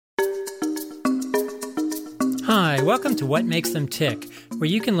Hi, welcome to What Makes Them Tick, where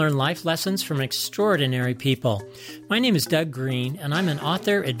you can learn life lessons from extraordinary people. My name is Doug Green, and I'm an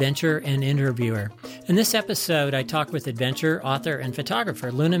author, adventurer, and interviewer. In this episode, I talk with adventurer, author, and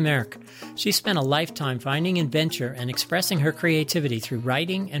photographer Luna Merk. She spent a lifetime finding adventure and expressing her creativity through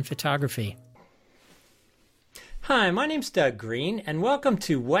writing and photography. Hi, my name's Doug Green, and welcome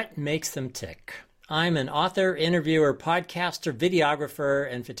to What Makes Them Tick. I'm an author, interviewer, podcaster,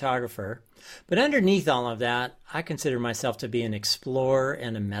 videographer, and photographer. But underneath all of that, I consider myself to be an explorer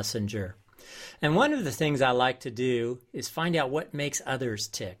and a messenger. And one of the things I like to do is find out what makes others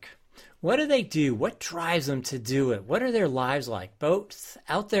tick. What do they do? What drives them to do it? What are their lives like, both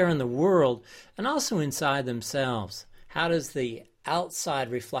out there in the world and also inside themselves? How does the outside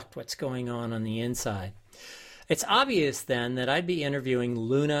reflect what's going on the inside? It's obvious then that I'd be interviewing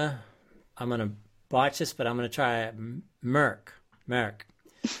Luna. I'm going to botch this, but I'm going to try Merk.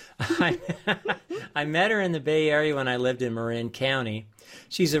 I met her in the Bay Area when I lived in Marin County.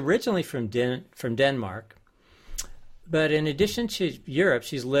 She's originally from Denmark, but in addition to Europe,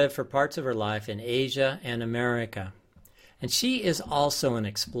 she's lived for parts of her life in Asia and America. And she is also an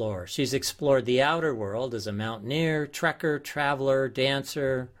explorer. She's explored the outer world as a mountaineer, trekker, traveler,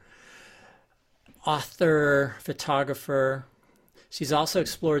 dancer, author, photographer. She's also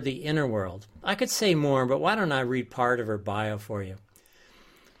explored the inner world. I could say more, but why don't I read part of her bio for you?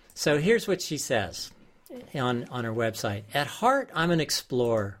 So here's what she says on her website. At heart, I'm an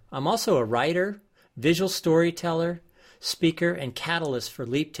explorer. I'm also a writer, visual storyteller, speaker, and catalyst for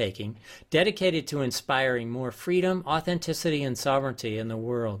leap-taking, dedicated to inspiring more freedom, authenticity, and sovereignty in the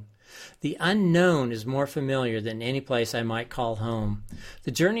world. The unknown is more familiar than any place I might call home.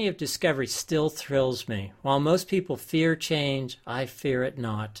 The journey of discovery still thrills me. While most people fear change, I fear it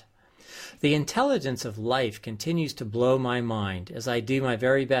not. The intelligence of life continues to blow my mind as I do my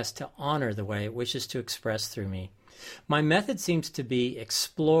very best to honor the way it wishes to express through me. My method seems to be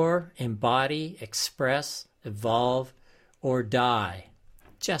explore, embody, express, evolve, or die,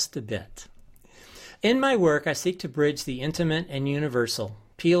 just a bit. In my work, I seek to bridge the intimate and universal,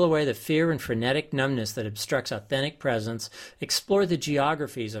 peel away the fear and frenetic numbness that obstructs authentic presence, explore the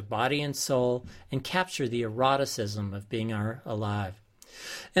geographies of body and soul, and capture the eroticism of being alive.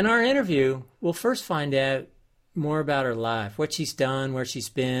 In our interview, we'll first find out more about her life, what she's done, where she's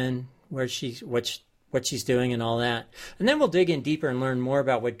been, what she's doing and all that. And then we'll dig in deeper and learn more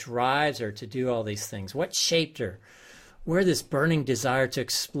about what drives her to do all these things, what shaped her, where this burning desire to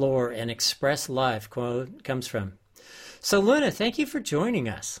explore and express life comes from. So Luna, thank you for joining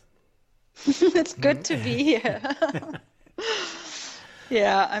us. It's good to be here.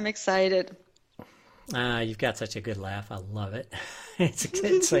 Yeah, I'm excited. You've got such a good laugh. I love it.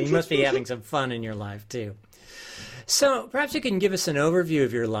 So you must be having some fun in your life, too. So perhaps you can give us an overview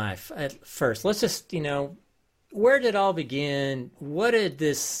of your life at first. Let's just, where did it all begin? When did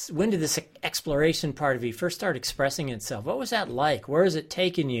this exploration part of you first start expressing itself? What was that like? Where has it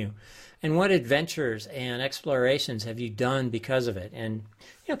taken you? And what adventures and explorations have you done because of it? And,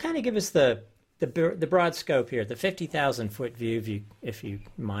 kind of give us the broad scope here, the 50,000-foot view, if you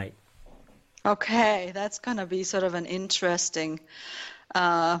might. Okay, that's going to be sort of an interesting,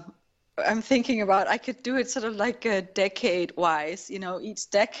 I'm thinking about, I could do it sort of like a decade-wise,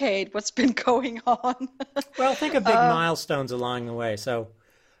 each decade, what's been going on. Well, think of big milestones along the way. So,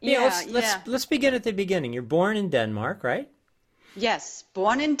 let's begin at the beginning. You're born in Denmark, right? Yes,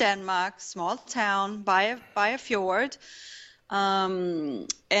 born in Denmark, small town by a fjord. And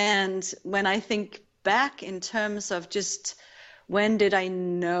when I think back in terms of just when did I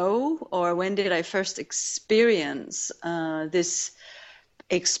know, or when did I first experience this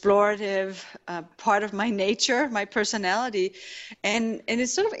explorative part of my nature, my personality? And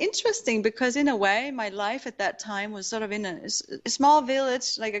it's sort of interesting because in a way my life at that time was sort of in a small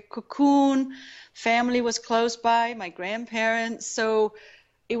village, like a cocoon. Family was close by, my grandparents, so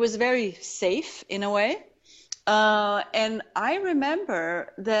it was very safe in a way. And I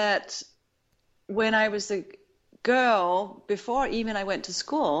remember that when I was a girl, before even I went to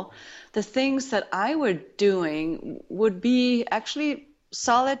school, the things that I were doing would be actually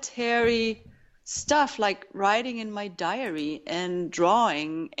solitary stuff, like writing in my diary and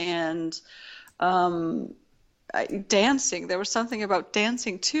drawing and dancing. There was something about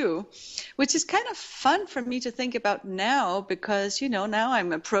dancing too, which is kind of fun for me to think about now because, now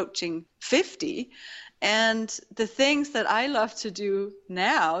I'm approaching 50. And the things that I love to do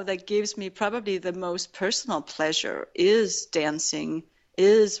now that gives me probably the most personal pleasure is dancing,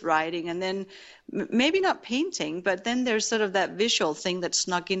 is writing, and then maybe not painting, but then there's sort of that visual thing that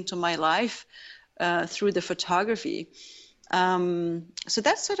snuck into my life through the photography. So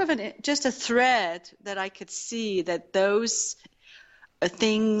that's sort of just a thread that I could see, that those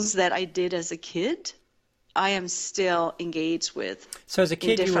things that I did as a kid, I am still engaged with. So as a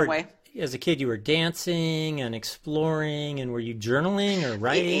kid, in a different way. As a kid, you were dancing and exploring, and were you journaling or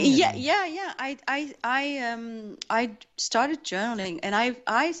writing? Yeah. I started journaling, and I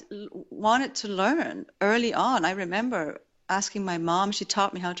wanted to learn early on. I remember asking my mom; she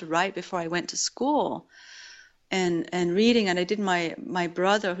taught me how to write before I went to school, and reading. And I did my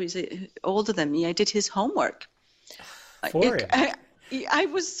brother, who's older than me, I did his homework. For him. I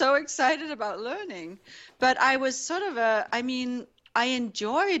was so excited about learning, but I was sort of I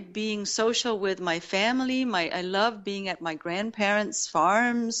enjoyed being social with my family. I loved being at my grandparents'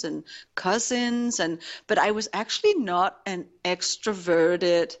 farms and cousins, but I was actually not an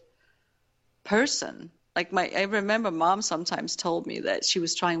extroverted person. Like I remember mom sometimes told me that she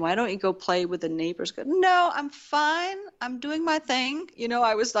was trying, why don't you go play with the neighbors? No, I'm fine. I'm doing my thing.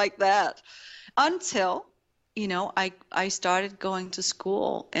 I was like that until I started going to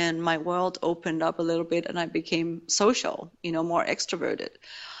school, and my world opened up a little bit, and I became social, more extroverted.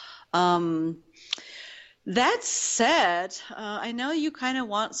 That said, I know you kind of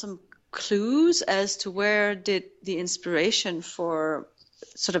want some clues as to where did the inspiration for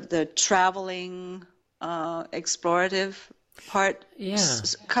sort of the traveling, explorative part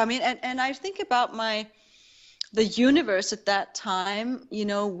come in. And I think about the universe at that time,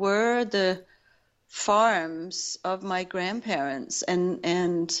 were the farms of my grandparents,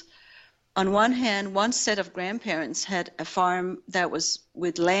 and on one hand, one set of grandparents had a farm that was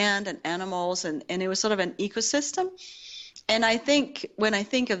with land and animals, and it was sort of an ecosystem. And I think when I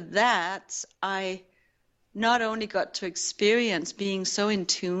think of that, I not only got to experience being so in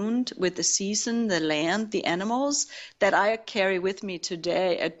tune with the season, the land, the animals, that I carry with me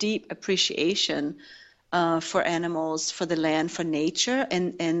today a deep appreciation for animals, for the land, for nature,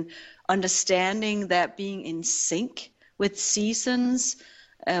 and understanding that being in sync with seasons,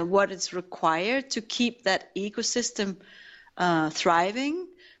 what is required to keep that ecosystem thriving,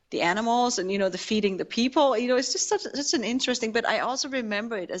 the animals, and the feeding the people. It's just such an interesting. But I also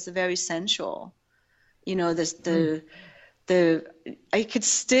remember it as a very sensual. I could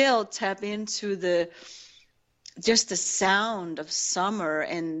still tap into just the sound of summer,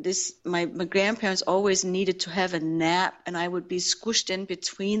 and my grandparents always needed to have a nap, and I would be squished in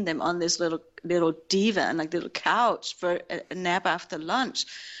between them on this little divan, like little couch, for a nap after lunch.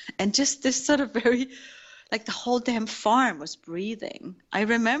 And just this sort of very, like, the whole damn farm was breathing. I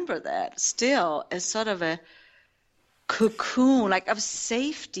remember that still as sort of a cocoon, like, of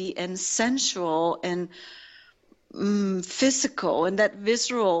safety and sensual and physical, and that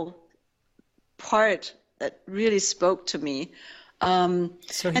visceral part that really spoke to me. Go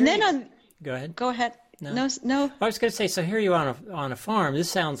ahead. No. I was going to say, so here you are on a farm. This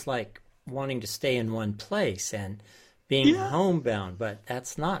sounds like wanting to stay in one place and being homebound, but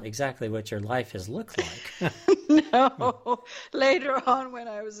that's not exactly what your life has looked like. No. Later on, when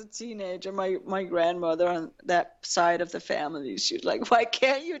I was a teenager, my grandmother on that side of the family, she was like, why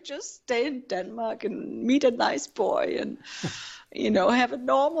can't you just stay in Denmark and meet a nice boy and have a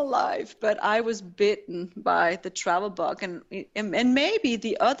normal life? But I was bitten by the travel bug, and maybe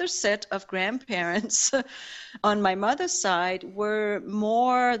the other set of grandparents on my mother's side were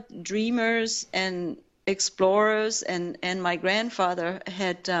more dreamers and explorers, and my grandfather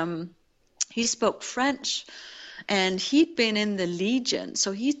had he spoke French, and he'd been in the Legion,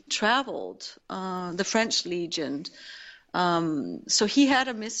 so he traveled the French Legion. So he had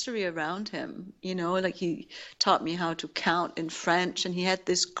a mystery around him, like he taught me how to count in French, and he had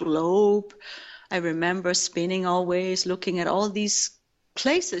this globe. I remember spinning always, looking at all these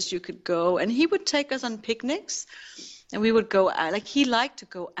places you could go, and he would take us on picnics, and we would go out. Like, he liked to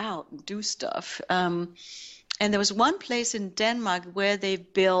go out and do stuff. And there was one place in Denmark where they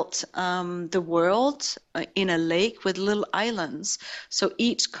built the world in a lake with little islands. So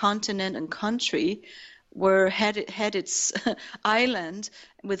each continent and country had its island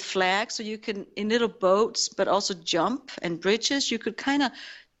with flags, so you can, in little boats, but also jump, and bridges, you could kind of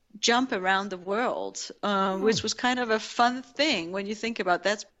jump around the world, which was kind of a fun thing when you think about.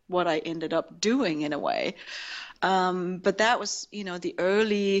 That's what I ended up doing in a way. But that was,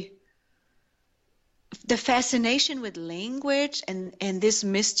 the fascination with language and this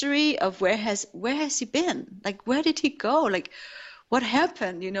mystery of where has he been? Like, where did he go? Like, what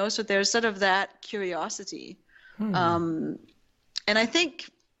happened? So there's sort of that curiosity. And I think,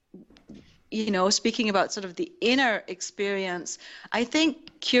 speaking about sort of the inner experience, I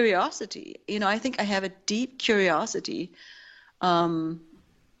think curiosity, I think I have a deep curiosity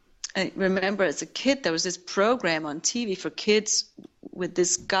I remember as a kid there was this program on TV for kids with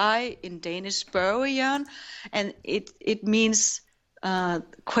this guy in Danish, Børge, and it means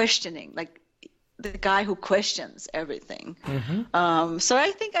questioning, like the guy who questions everything. So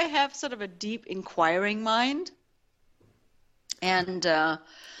I think I have sort of a deep inquiring mind. And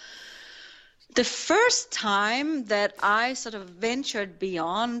the first time that I sort of ventured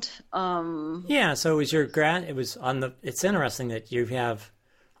beyond, so it was it was on the. It's interesting that you have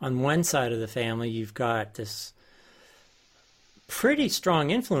on one side of the family you've got this pretty strong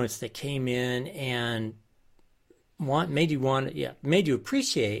influence that came in and made you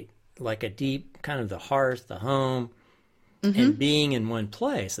appreciate like a deep kind of the hearth, the home, and being in one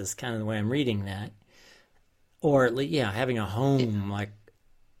place. Is kind of the way I'm reading that, or at least having a home like.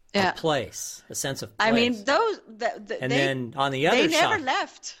 A place, a sense of place. I mean, then on the other side, they never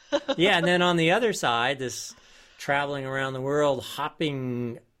left. And then on the other side, this traveling around the world,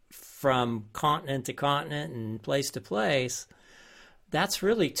 hopping from continent to continent and place to place. That's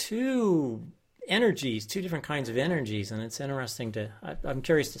really two different kinds of energies, and it's interesting I'm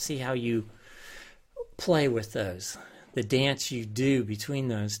curious to see how you play with those, the dance you do between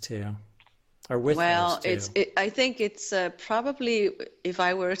those two. I think it's probably, if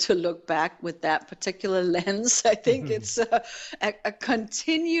I were to look back with that particular lens, I think it's a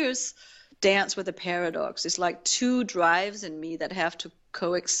continuous dance with a paradox. It's like two drives in me that have to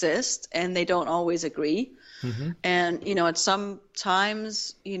coexist, and they don't always agree. And, at some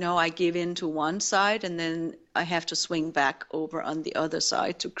times, I give in to one side, and then I have to swing back over on the other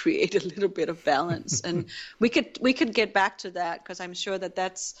side to create a little bit of balance. And we could get back to that, because I'm sure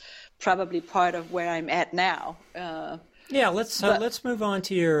that's probably part of where I'm at now. Let's move on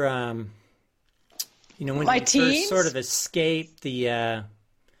to your, when my you teens? first sort of escaped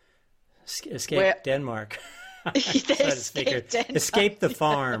Denmark. Escape the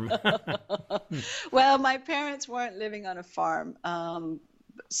farm. Well, my parents weren't living on a farm,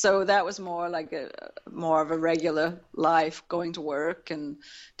 so that was more like more of a regular life, going to work and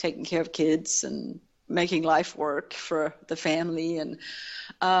taking care of kids and making life work for the family. And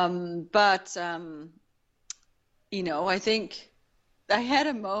I think I had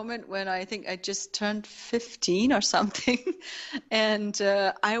a moment when I think I just turned 15 or something, and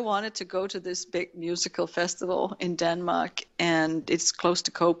I wanted to go to this big musical festival in Denmark, and it's close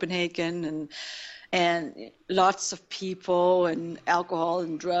to Copenhagen, and lots of people and alcohol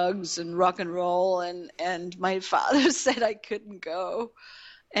and drugs and rock and roll, and my father said I couldn't go.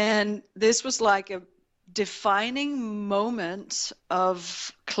 And this was like a defining moment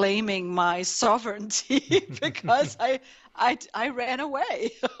of claiming my sovereignty because I ran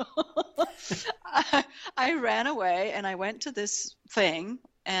away. I ran away, and I went to this thing,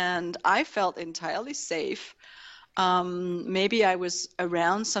 and I felt entirely safe. Maybe I was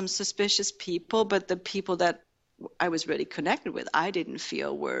around some suspicious people, but the people that I was really connected with, I didn't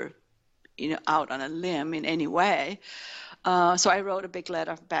feel were, out on a limb in any way. So I wrote a big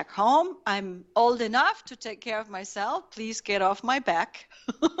letter back home. I'm old enough to take care of myself. Please get off my back.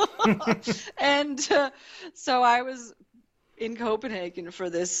 And so I was in Copenhagen for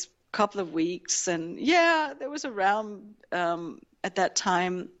this couple of weeks. And there was around, at that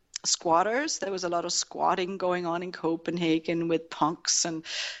time, squatters. There was a lot of squatting going on in Copenhagen with punks. And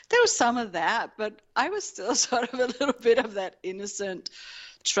there was some of that. But I was still sort of a little bit of that innocent,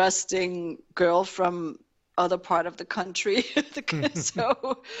 trusting girl from other part of the country.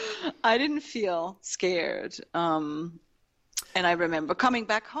 So I didn't feel scared. And I remember coming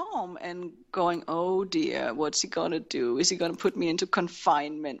back home and going, oh dear, what's he going to do? Is he going to put me into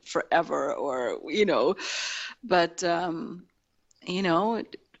confinement forever? Or, but,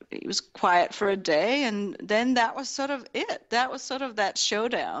 it was quiet for a day. And then that was sort of it. That was sort of that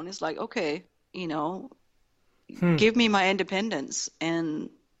showdown. It's like, okay, give me my independence. And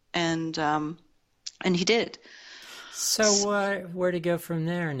he did. So where to go from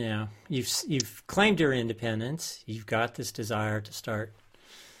there now? You've claimed your independence. You've got this desire to start,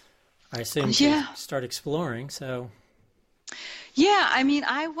 I assume, to start exploring. So. Yeah, I mean,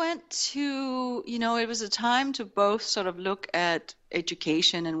 I went to, it was a time to both sort of look at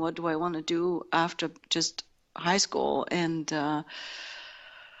education and what do I want to do after just high school, and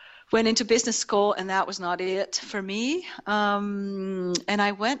went into business school, and that was not it for me. And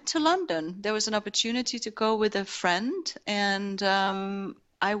I went to London. There was an opportunity to go with a friend, and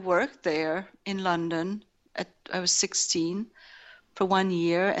I worked there in London. I was 16 for 1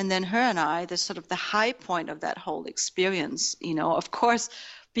 year, and then her and I, the high point of that whole experience, of course,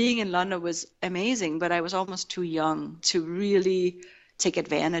 being in London was amazing, but I was almost too young to really take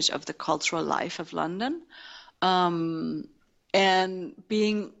advantage of the cultural life of London. and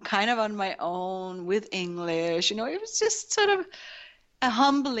being kind of on my own with English. It was just sort of a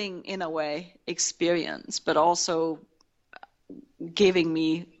humbling, in a way, experience, but also giving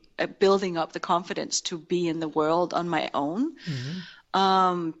me, building up the confidence to be in the world on my own.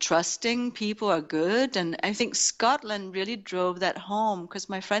 Trusting people are good. And I think Scotland really drove that home, because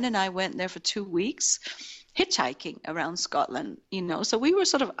my friend and I went there for 2 weeks hitchhiking around Scotland, so we were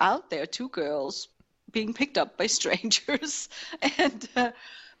sort of out there, two girls being picked up by strangers. And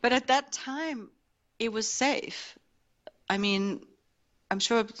but at that time it was safe. I mean, I'm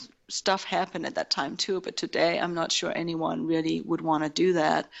sure stuff happened at that time too, but today I'm not sure anyone really would want to do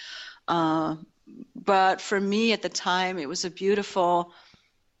that. But for me at the time, it was a beautiful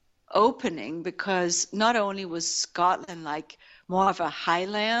opening, because not only was Scotland like more of a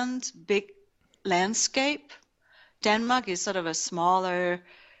highland, big landscape. Denmark is sort of a smaller,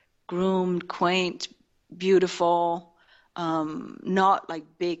 groomed, quaint, beautiful, not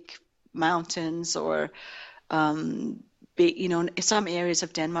like big mountains or big, some areas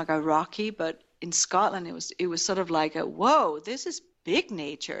of Denmark are rocky, but in Scotland it was sort of like whoa, this is big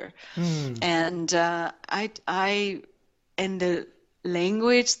nature. And and the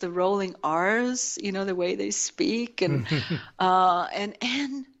language, the rolling R's, the way they speak, and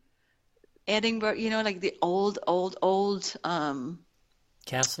and Edinburgh, like the old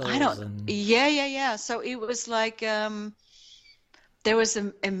castles. Yeah. So it was like there was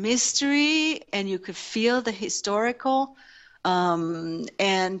a mystery, and you could feel the historical,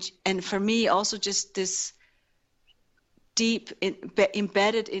 and for me also just this deep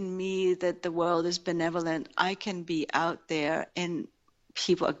embedded in me that the world is benevolent. I can be out there and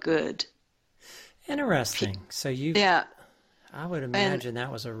people are good. Interesting. So yeah, I would imagine that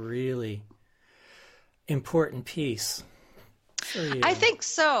was a really important piece for you. I think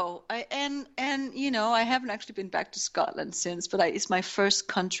so. I haven't actually been back to Scotland since, but it's my first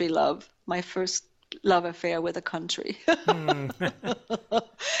country love, my first love affair with a country.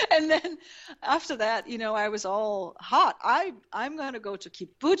 And then after that, I was all hot. I'm going to go to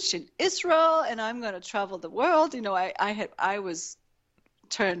kibbutz in Israel, and I'm going to travel the world. I was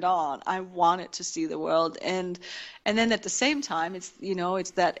turned on. I wanted to see the world, and then at the same time, it's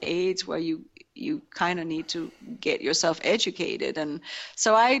it's that age where you kind of need to get yourself educated, and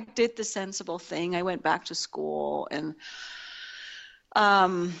so I did the sensible thing. I went back to school, and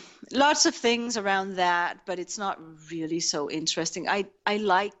lots of things around that, but it's not really so interesting. I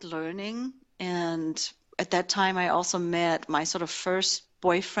liked learning, and at that time I also met my sort of first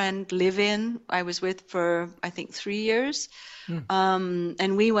boyfriend live-in. I was with for I think 3 years,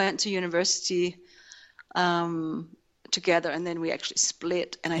 and we went to university together, and then we actually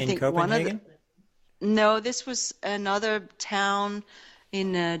split. And I think Copenhagen? No, this was another town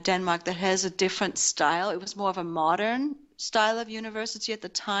in Denmark that has a different style. It was more of a modern style of university at the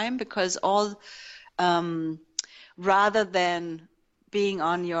time, because all rather than being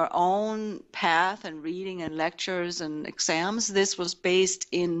on your own path and reading and lectures and exams, this was based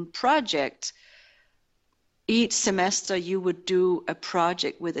in project. Each semester you would do a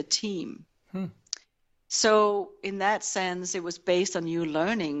project with a team. So in that sense, it was based on you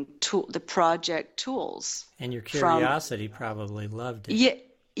learning the project tools. And your curiosity probably loved it.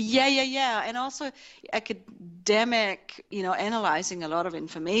 Yeah. And also academic, analyzing a lot of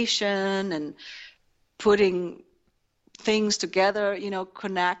information and putting things together,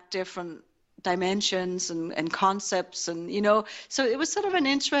 connect different dimensions and concepts. And, so it was sort of an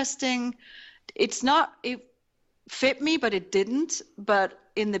interesting, it fit me, but it didn't. But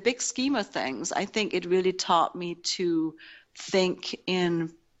in the big scheme of things, I think it really taught me to think in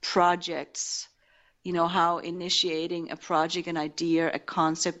projects, how initiating a project, an idea, a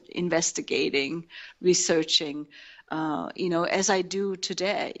concept, investigating, researching, as I do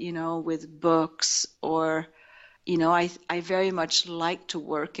today, with books or, I very much like to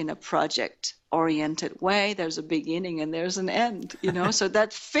work in a project-oriented way. There's a beginning and there's an end, so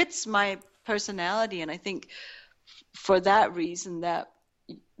that fits my personality. And I think for that reason that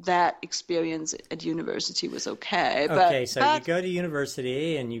experience at university was okay. Okay, so you go to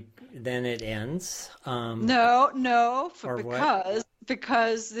university and then it ends.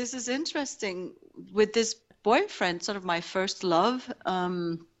 Because this is interesting. With this boyfriend, sort of my first love,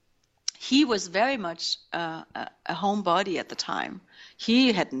 he was very much a homebody at the time.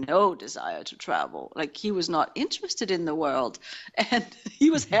 He had no desire to travel. Like, he was not interested in the world, and he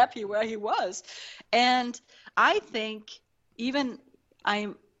was happy where he was. And I think even I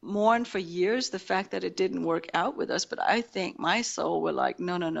mourned for years the fact that it didn't work out with us, but I think my soul were like,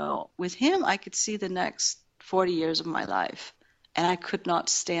 no. With him, I could see the next 40 years of my life, and I could not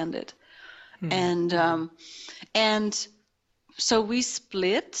stand it. And so we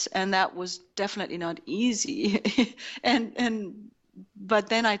split, and that was definitely not easy. But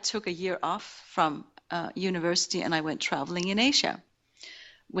then I took a year off from university, and I went traveling in Asia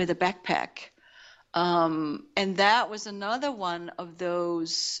with a backpack. And that was another one of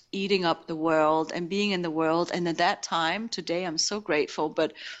those eating up the world and being in the world. And at that time, today I'm so grateful,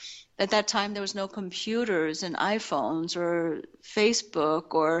 but at that time there was no computers and iPhones or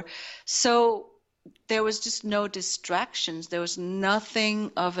Facebook, or so there was just no distractions. There was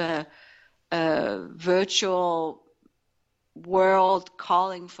nothing of a virtual world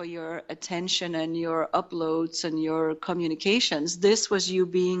calling for your attention and your uploads and your communications. This was you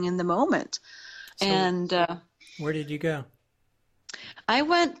being in the moment. So And where did you go? I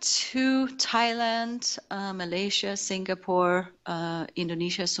went to Thailand, Malaysia, Singapore,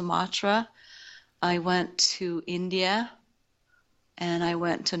 Indonesia, Sumatra. I went to India, and I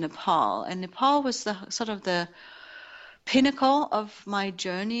went to Nepal. And Nepal was the sort of the pinnacle of my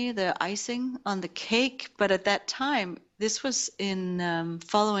journey, the icing on the cake. But at that time, this was in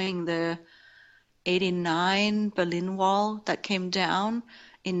following the 89 Berlin Wall that came down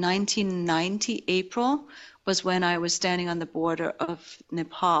in 1990, April, was when I was standing on the border of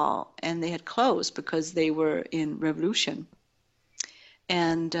Nepal, and they had closed because they were in revolution.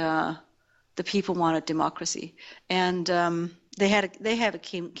 And the people wanted democracy. And they have a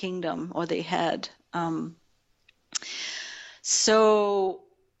kingdom, or they had. So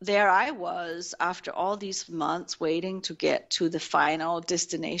there I was after all these months waiting to get to the final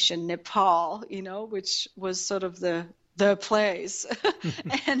destination, Nepal, which was sort of the place.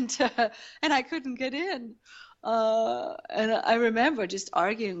 and I couldn't get in. And I remember just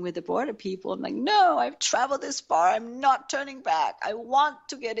arguing with the border people. I'm like, no, I've traveled this far. I'm not turning back. I want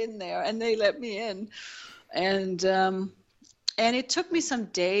to get in there. And they let me in. And it took me some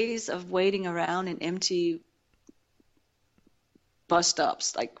days of waiting around in empty bus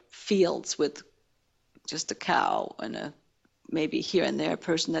stops, like fields with just a cow and maybe here and there a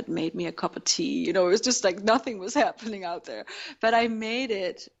person that made me a cup of tea. It was just like nothing was happening out there. But I made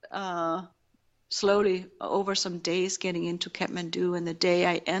it slowly over some days getting into Kathmandu. And the day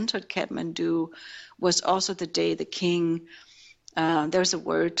I entered Kathmandu was also the day the king, there's a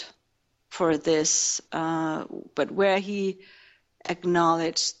word for this, but where he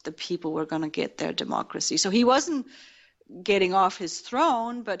acknowledged the people were going to get their democracy. So he wasn't getting off his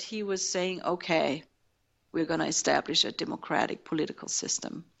throne, but he was saying, okay, we're going to establish a democratic political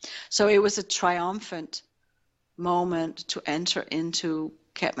system. So it was a triumphant moment to enter into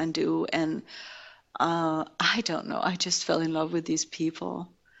Kathmandu. And I don't know, I just fell in love with these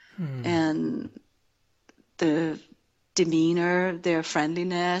people and the demeanor, their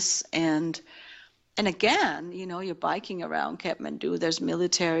friendliness. And again, you're biking around Kathmandu, there's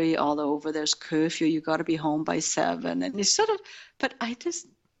military all over, there's curfew, you got to be home by 7. And it's but I just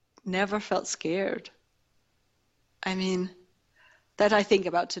never felt scared. I mean, that I think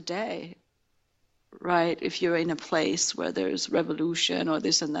about today, right? If you're in a place where there's revolution or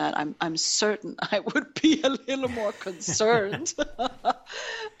this and that, I'm certain I would be a little more concerned.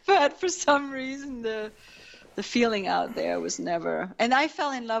 But for some reason, the feeling out there was never. And I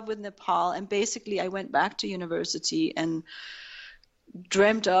fell in love with Nepal, and basically I went back to university and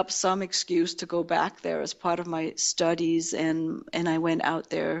dreamt up some excuse to go back there as part of my studies, and I went out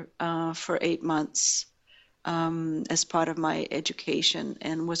there for 8 months as part of my education,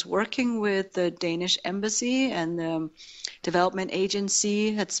 and was working with the Danish embassy, and the development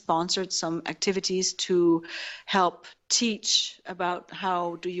agency had sponsored some activities to help teach about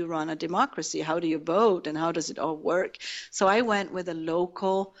how do you run a democracy, how do you vote, and how does it all work. So I went with a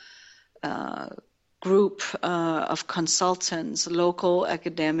local group of consultants, local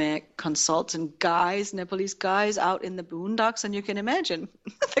academic consultant guys, Nepalese guys out in the boondocks, and you can imagine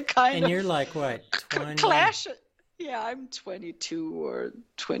the kind And of you're like what, 20? clash. Yeah, I'm 22 or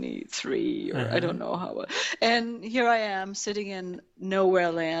 23 or I don't know how. And here I am sitting in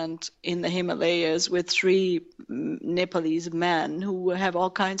nowhere land in the Himalayas with 3 Nepalese men who have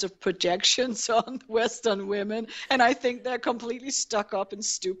all kinds of projections on Western women. And I think they're completely stuck up and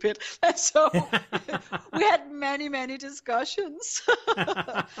stupid. And so we had many, many discussions.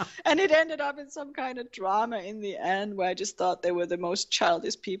 And it ended up in some kind of drama in the end where I just thought they were the most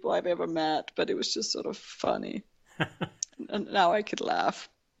childish people I've ever met. But it was just sort of funny. And now I could laugh.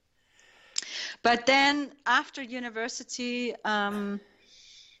 But then after university, my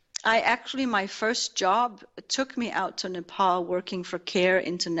first job took me out to Nepal working for CARE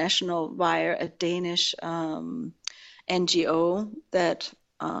International via a Danish NGO that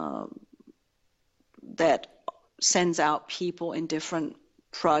sends out people in different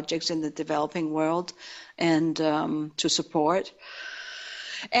projects in the developing world and to support.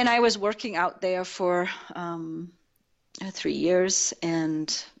 And I was working out there for 3 years.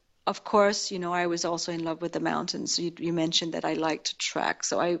 And of course, I was also in love with the mountains. You mentioned that I like to trek.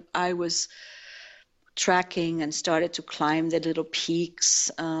 So I was trekking and started to climb the little peaks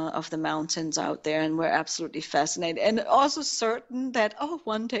of the mountains out there, and we're absolutely fascinated and also certain that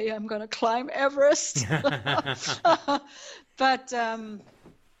one day I'm going to climb Everest. But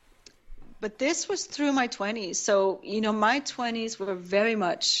this was through my 20s. So my 20s were very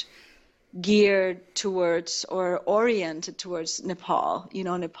much geared towards or oriented towards Nepal.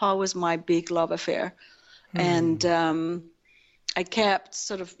 Nepal was my big love affair. And I kept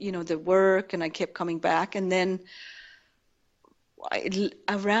sort of, the work, and I kept coming back. And then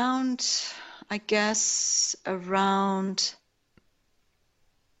around,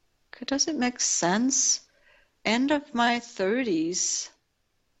 does it make sense? End of my 30s,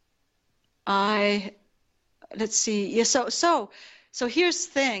 let's see. Yeah, so here's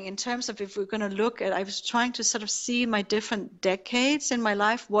the thing, in terms of if we're going to look at, I was trying to sort of see my different decades in my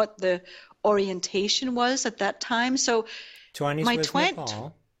life, what the orientation was at that time. So 20s my was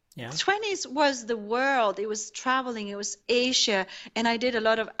Nepal. Yeah. 20s was the world. It was traveling. It was Asia. And I did a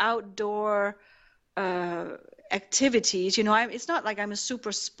lot of outdoor activities. It's not like I'm a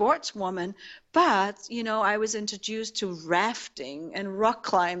super sportswoman, but, I was introduced to rafting and rock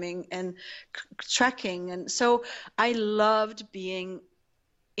climbing and trekking. And so I loved being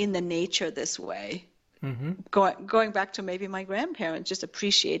in the nature this way. Mm-hmm. Going back to maybe my grandparents, just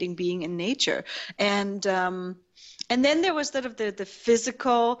appreciating being in nature. And then there was sort of the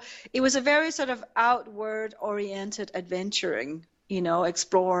physical. It was a very sort of outward-oriented adventuring,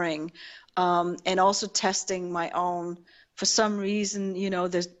 exploring, and also testing my own. For some reason,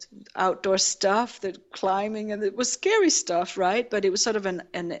 the outdoor stuff, the climbing, and it was scary stuff, right? But it was sort of an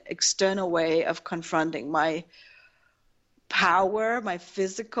external way of confronting my power, my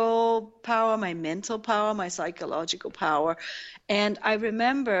physical power, my mental power, my psychological power. And I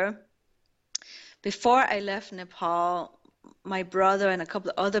remember, before I left Nepal, my brother and a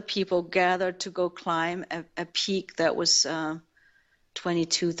couple of other people gathered to go climb a peak that was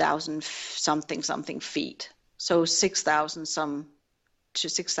 22,000 something feet. So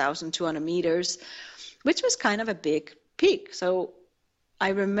 6,200 meters, which was kind of a big peak. So I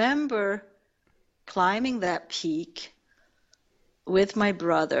remember climbing that peak with my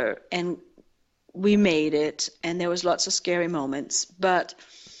brother, and we made it, and there was lots of scary moments. But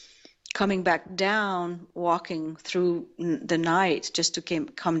coming back down, walking through the night just to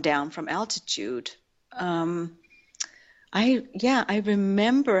come down from altitude, I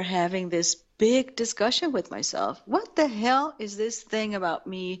remember having this big discussion with myself. What the hell is this thing about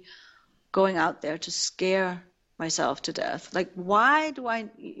me going out there to scare myself to death? Like, why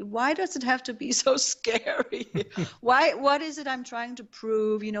does it have to be so scary? What is it I'm trying to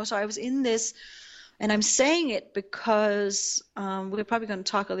prove? So I was in this. And I'm saying it because we're probably going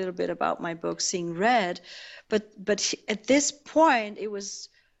to talk a little bit about my book, Seeing Red. But at this point, it was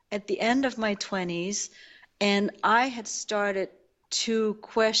at the end of my 20s, and I had started to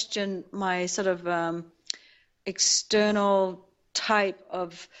question my sort of external type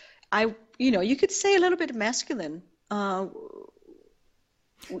of, you could say a little bit masculine. That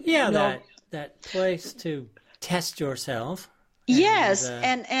place to test yourself. Yes,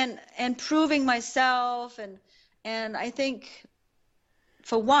 and proving myself, and I think,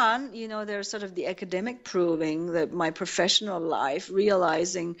 for one, there's sort of the academic proving that my professional life,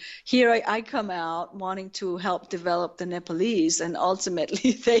 realizing here I come out wanting to help develop the Nepalese, and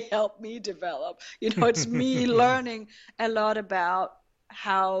ultimately they help me develop. It's me learning a lot about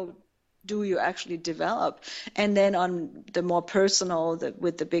how do you actually develop, and then on the more personal,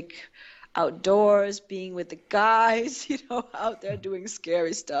 with the big outdoors, being with the guys, out there doing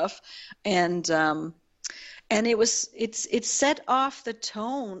scary stuff, and it set off the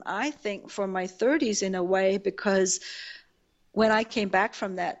tone, I think, for my 30s in a way, because when I came back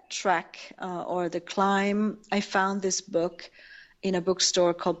from that trek or the climb, I found this book in a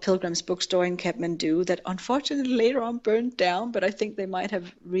bookstore called Pilgrim's Bookstore in Kathmandu that unfortunately later on burned down, but I think they might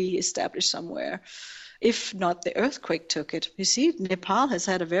have re-established somewhere. If not, the earthquake took it. You see, Nepal has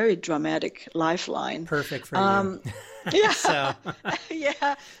had a very dramatic lifeline. Perfect for you.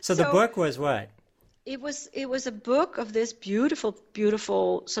 Yeah. So the book was what? It was a book of this beautiful,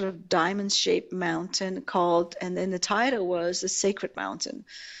 beautiful sort of diamond-shaped mountain called, and then the title was The Sacred Mountain.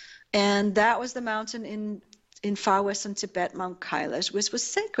 And that was the mountain in far western Tibet, Mount Kailash, which was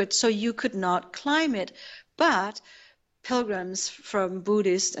sacred, so you could not climb it. But pilgrims from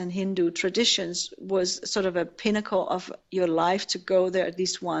Buddhist and Hindu traditions was sort of a pinnacle of your life to go there at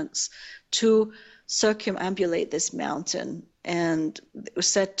least once to circumambulate this mountain, and it was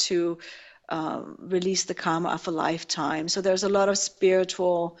said to release the karma of a lifetime. So there's a lot of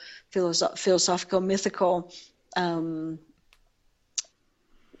spiritual, philosophical, mythical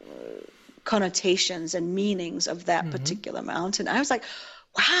connotations and meanings of that particular mountain. I was like,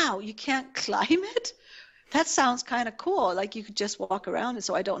 wow, you can't climb it? That sounds kind of cool. Like you could just walk around it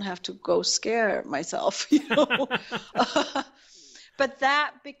so I don't have to go scare myself, you know. But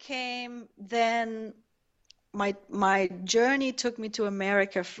that became then my journey took me to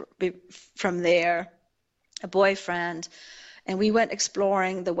America from there, a boyfriend, and we went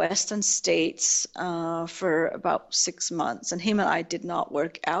exploring the western states for about 6 months. And him and I did not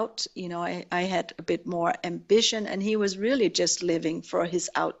work out. You know, I had a bit more ambition, and he was really just living for his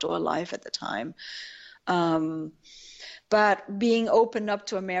outdoor life at the time. But being opened up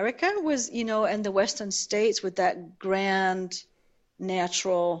to America was, you know, and the western states with that grand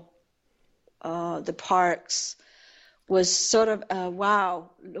natural, the parks, was sort of wow,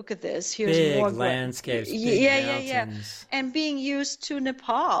 look at this, here's big more landscapes, big mountains. And being used to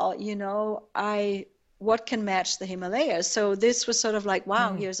Nepal, you know, what can match the Himalayas? So this was sort of like,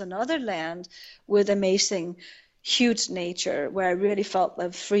 wow, here's another land with amazing huge nature where I really felt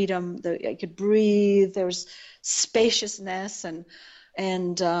the freedom, I could breathe, there was spaciousness,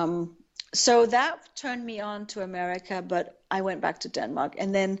 and so that turned me on to America. But I went back to Denmark,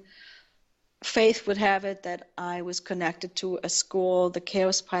 and then fate would have it that I was connected to a school, the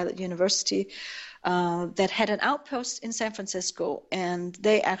Chaos Pilot University, that had an outpost in San Francisco, and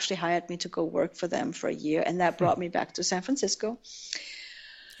they actually hired me to go work for them for a year, and that brought me back to San Francisco.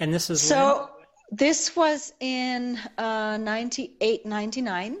 And this is so when? This was in 98,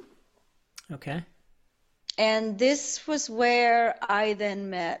 99. Okay. And this was where I then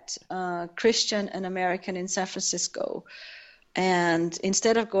met Christian, an American in San Francisco. And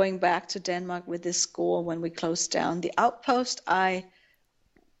instead of going back to Denmark with this school when we closed down the outpost, I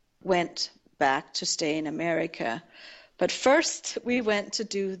went back to stay in America. But first, we went to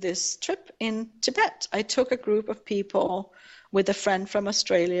do this trip in Tibet. I took a group of people with a friend from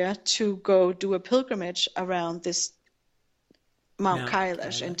Australia to go do a pilgrimage around this Mount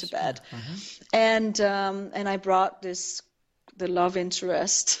Kailash in Tibet. And I brought the love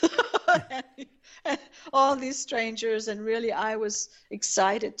interest, and all these strangers, and really I was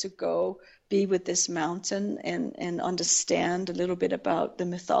excited to go be with this mountain and understand a little bit about the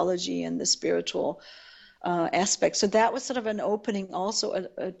mythology and the spiritual aspect. So that was sort of an opening also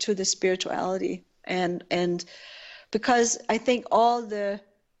to the spirituality, and because I think all the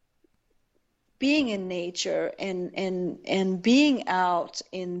being in nature and being out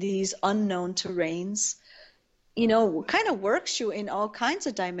in these unknown terrains, you know, kind of works you in all kinds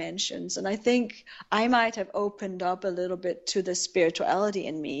of dimensions. And I think I might have opened up a little bit to the spirituality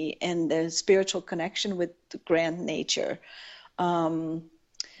in me and the spiritual connection with the grand nature. The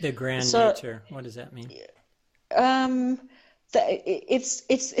grand nature, what does that mean?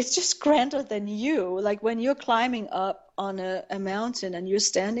 It's just grander than you. Like when you're climbing up on a mountain and you're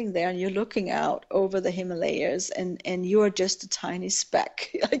standing there and you're looking out over the Himalayas, and you're just a tiny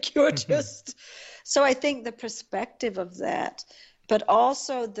speck. Like you're just... So I think the perspective of that, but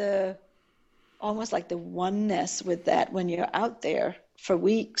also almost like the oneness with that when you're out there for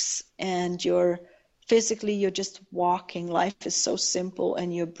weeks and you're just walking. Life is so simple,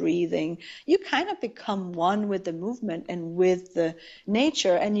 and you're breathing. You kind of become one with the movement and with the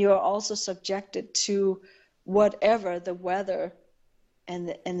nature, and you're also subjected to whatever the weather and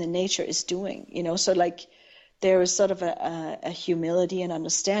the nature is doing. You know, so like there is sort of a humility and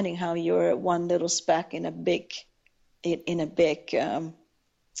understanding how you're one little speck in a big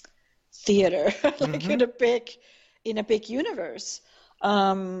theater, like in a big universe.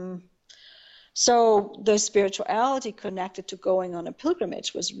 So the spirituality connected to going on a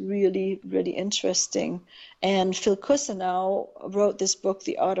pilgrimage was really, really interesting. And Phil Cousineau wrote this book,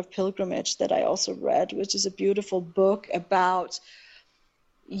 The Art of Pilgrimage, that I also read, which is a beautiful book about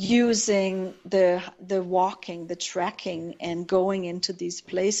using the walking, the trekking, and going into these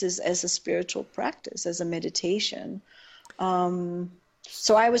places as a spiritual practice, as a meditation.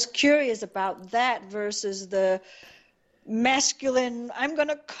 So I was curious about that versus the masculine, I'm going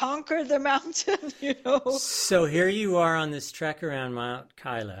to conquer the mountain, you know. So here you are on this trek around Mount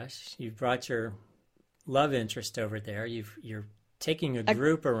Kailash. You've brought your love interest over there. You're taking a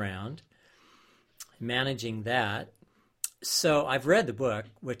group around, managing that. So I've read the book,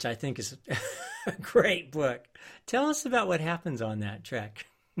 which I think is a great book. Tell us about what happens on that trek.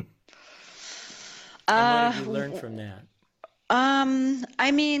 And what did you learn from that?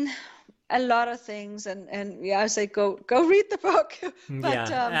 I mean, a lot of things, and yeah, I say go read the book, but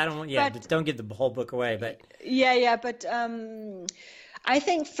Yeah, I don't. Yeah, but don't give the whole book away. But yeah, but I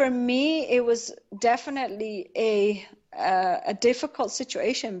think for me it was definitely a difficult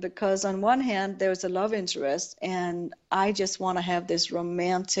situation because on one hand there was a love interest, and I just want to have this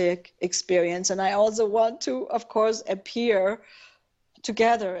romantic experience, and I also want to, of course, appear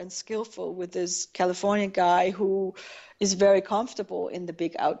together and skillful with this California guy who is very comfortable in the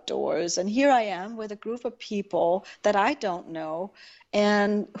big outdoors. And here I am with a group of people that I don't know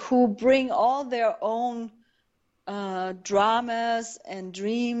and who bring all their own dramas and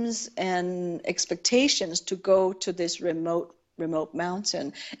dreams and expectations to go to this remote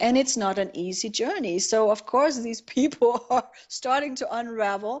mountain, and it's not an easy journey. So of course these people are starting to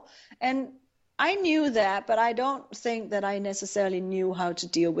unravel, and I knew that, but I don't think that I necessarily knew how to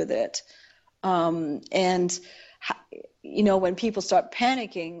deal with it. And when people start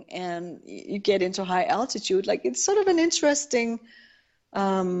panicking and you get into high altitude, like it's sort of an interesting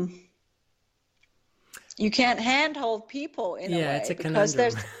you can't handhold people in a way, it's a because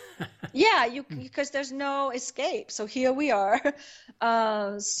conundrum. because there's no escape. So here we are.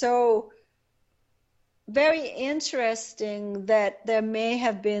 So very interesting that there may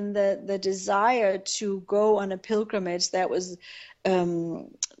have been the desire to go on a pilgrimage that was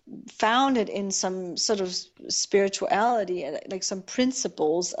founded in some sort of spirituality, like some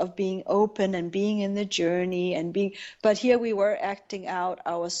principles of being open and being in the journey and being, but here we were acting out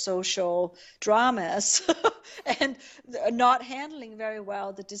our social dramas and not handling very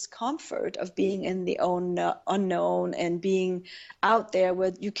well the discomfort of being in the unknown and being out there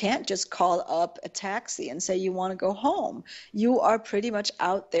where you can't just call up a taxi and say you want to go home. You are pretty much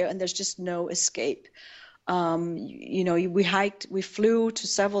out there and there's just no escape. We flew to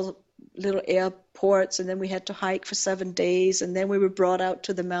several little airports, and then we had to hike for 7 days, and then we were brought out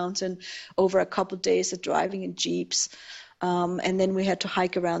to the mountain over a couple of days of driving in jeeps, and then we had to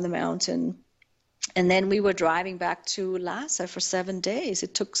hike around the mountain, and then we were driving back to Lhasa for 7 days.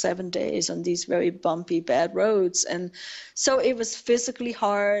 It took 7 days on these very bumpy, bad roads, and so it was physically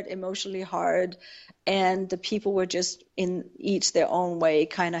hard, emotionally hard. And the people were just in each their own way,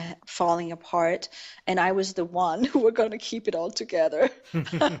 kind of falling apart. And I was the one who were going to keep it all together.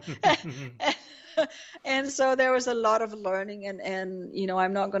 And so there was a lot of learning, and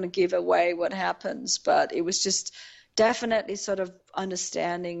I'm not going to give away what happens, but it was just definitely sort of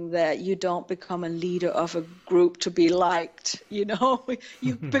understanding that you don't become a leader of a group to be liked. You lead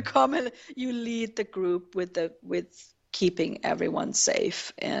the group with keeping everyone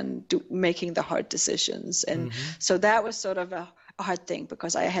safe and making the hard decisions. And so that was sort of a hard thing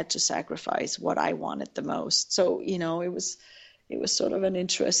because I had to sacrifice what I wanted the most. So, it was sort of an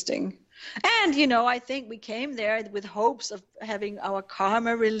interesting. And, I think we came there with hopes of having our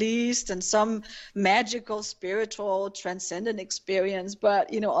karma released and some magical, spiritual, transcendent experience.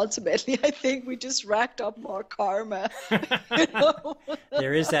 But, ultimately, I think we just racked up more karma.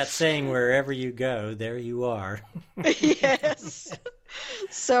 There is that saying, wherever you go, there you are. Yes.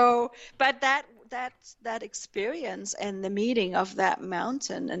 So, but that experience and the meeting of that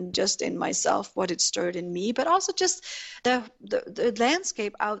mountain, and just in myself what it stirred in me, but also just the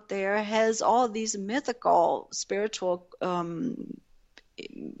landscape out there has all these mythical, spiritual,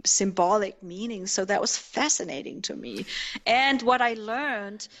 symbolic meanings. So that was fascinating to me. And what I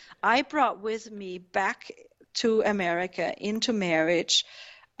learned, I brought with me back to America into marriage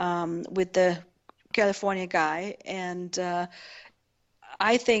with the California guy. And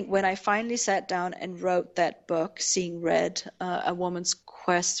I think when I finally sat down and wrote that book, Seeing Red, A Woman's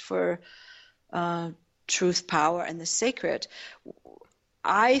Quest for Truth, Power, and the Sacred,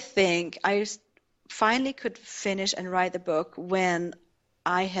 I think I finally could finish and write the book when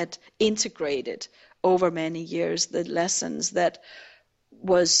I had integrated over many years the lessons that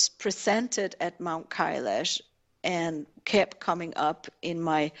was presented at Mount Kailash and kept coming up in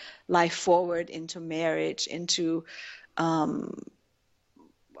my life forward, into marriage, into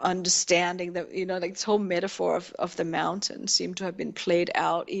understanding that, like this whole metaphor of the mountain seemed to have been played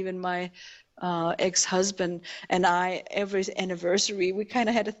out. Even my ex-husband and I, every anniversary, we kind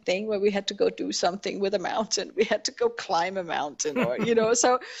of had a thing where we had to go do something with a mountain. We had to go climb a mountain, or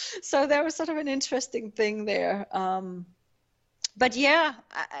so there was sort of an interesting thing there. But yeah,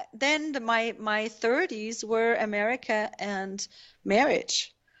 then my 30s were America and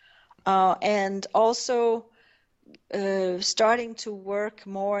marriage, and also starting to work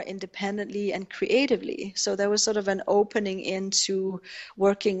more independently and creatively. So there was sort of an opening into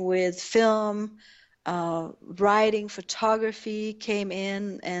working with film, writing, photography came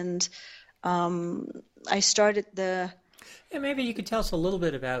in, and I started the And maybe you could tell us a little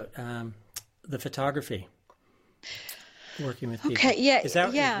bit about the photography, working with people. Okay, yeah, Is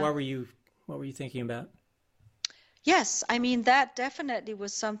that yeah. what were you thinking about? Yes, I mean, that definitely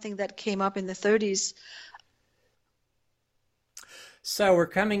was something that came up in the 30s. So we're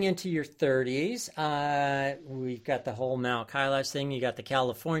coming into your 30s. We've got the whole Mount Kailash thing. You got the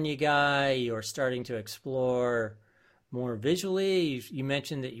California guy. You're starting to explore more visually. You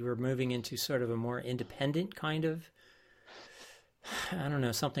mentioned that you were moving into sort of a more independent kind of, I don't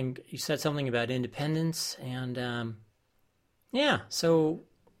know, something. You said something about independence, and yeah. So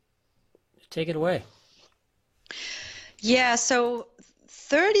take it away. Yeah, so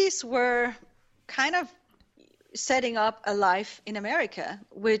 30s were kind of setting up a life in America,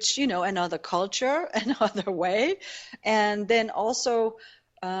 which, another culture, another way, and then also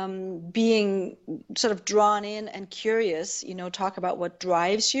being sort of drawn in and curious, talk about what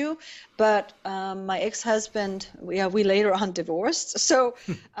drives you. But my ex-husband, we later on divorced. So,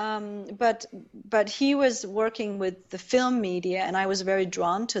 but he was working with the film media, and I was very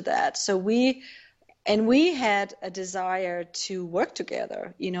drawn to that. So we had a desire to work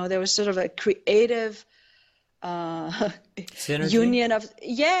together. There was sort of a creative Synergy? union of,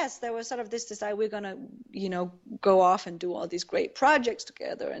 yes, there was sort of this desire, we're going to, go off and do all these great projects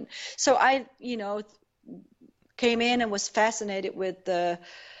together. And so I, came in and was fascinated with the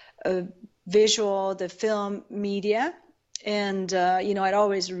visual, the film media. And, I'd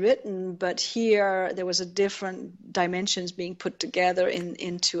always written, but here there was a different dimensions being put together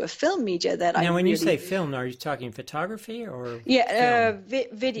into a film media that Now, when you say film, are you talking photography or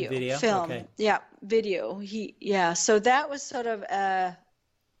video, film. Okay. Yeah, video. So that was sort of a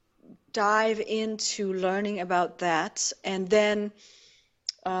dive into learning about that. And then,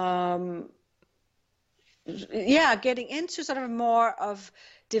 getting into sort of more of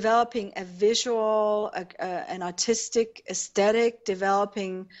developing a visual, an artistic aesthetic,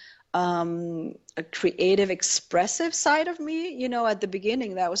 developing a creative, expressive side of me. At the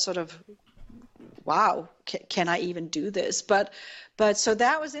beginning, that was sort of, wow, can I even do this? But so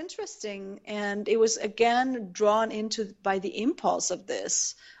that was interesting, and it was again drawn into by the impulse of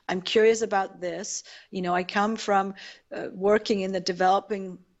this. I'm curious about this. I come from working in the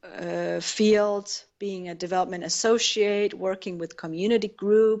developing field, being a development associate, working with community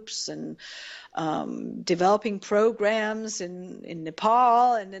groups and developing programs in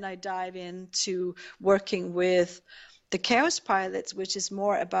Nepal. And then I dive into working with the Chaos Pilots, which is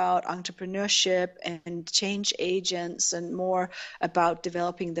more about entrepreneurship and change agents and more about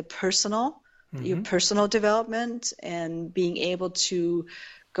developing the personal, your personal development and being able to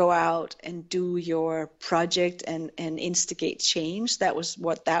go out and do your project and instigate change. That was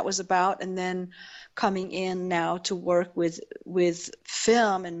what that was about. And then coming in now to work with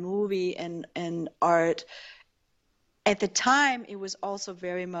film and movie and art. At the time, it was also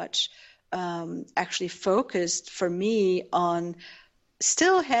very much actually focused for me on,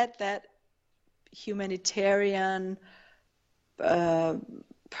 still had that humanitarian,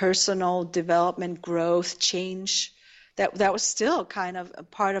 personal development, growth, change. That was still kind of a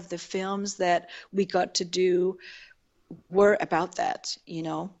part of the films that we got to do were about that,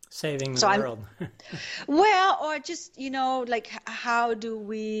 Saving the world. Well, or just, like how do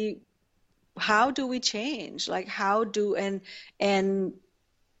we change? Like and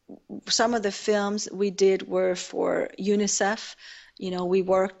some of the films we did were for UNICEF. We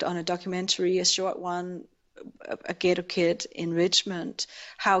worked on a documentary, a short one, a ghetto kid in Richmond,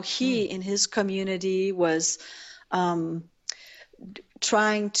 how he in his community was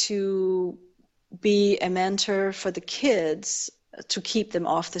trying to be a mentor for the kids to keep them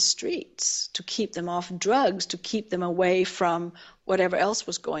off the streets, to keep them off drugs, to keep them away from whatever else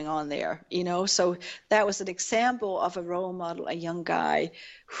was going on there, So that was an example of a role model, a young guy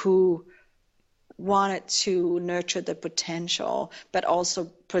who wanted to nurture the potential, but also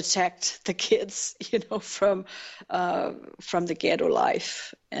protect the kids, from the ghetto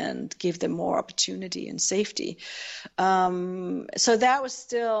life and give them more opportunity and safety. So that was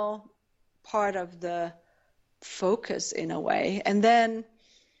still part of the focus in a way. And then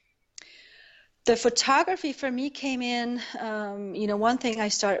the photography for me came in, one thing I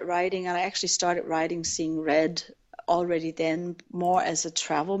started writing, and I actually started writing Seeing Red already then, more as a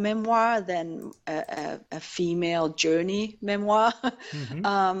travel memoir than a female journey memoir.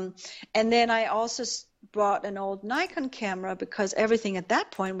 And then I also bought an old Nikon camera because everything at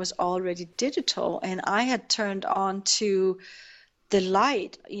that point was already digital, and I had turned on to the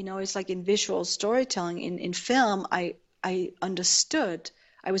light. It's like in visual storytelling, in film, I understood.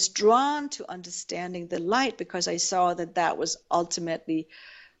 I was drawn to understanding the light because I saw that was ultimately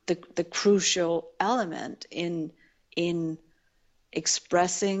the crucial element in in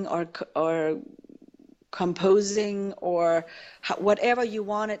expressing or composing or whatever you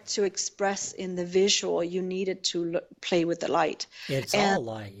wanted to express in the visual, you needed to play with the light. It's all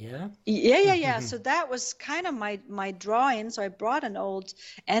light, yeah? Yeah. So that was kind of my drawing. So I brought an old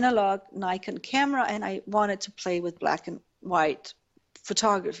analog Nikon camera, and I wanted to play with black and white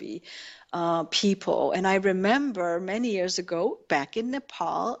photography people. And I remember many years ago, back in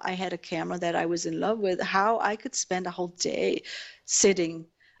Nepal, I had a camera that I was in love with, how I could spend a whole day sitting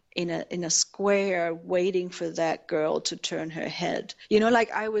in a square waiting for that girl to turn her head. Like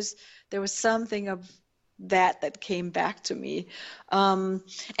there was something of that came back to me. And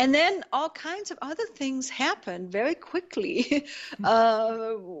then all kinds of other things happened very quickly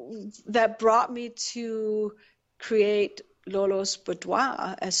that brought me to create Lolo's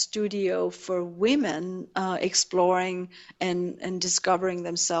Boudoir, a studio for women exploring and discovering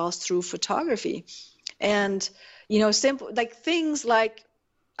themselves through photography. And, simple, like things like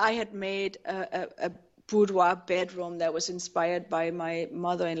I had made a boudoir bedroom that was inspired by my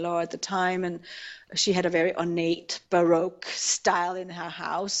mother-in-law at the time, and she had a very ornate Baroque style in her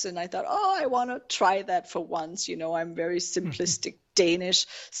house, and I thought, I want to try that for once. I'm very simplistic Danish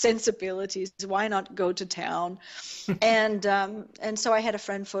sensibilities. Why not go to town? And so I had a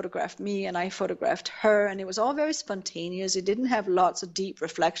friend photograph me, and I photographed her, and it was all very spontaneous. It didn't have lots of deep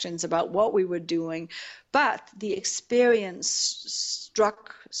reflections about what we were doing, but the experience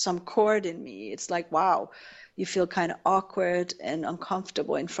struck some chord in me. It's like, wow, you feel kind of awkward and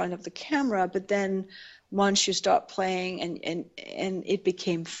uncomfortable in front of the camera, but then once you start playing and it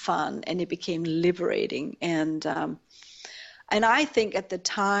became fun and it became liberating. And I think at the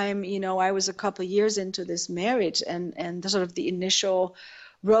time, I was a couple of years into this marriage, and the sort of the initial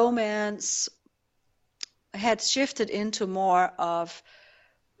romance had shifted into more of,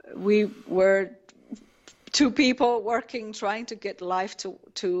 we were two people working, trying to get life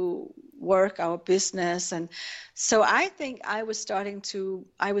to work, our business. And so I think I was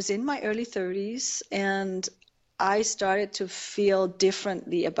in my early 30s, and I started to feel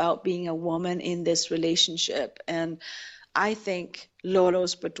differently about being a woman in this relationship. And I think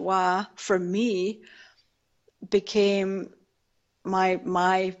Lolo's Boudoir for me became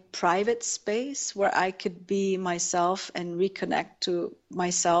my private space where I could be myself and reconnect to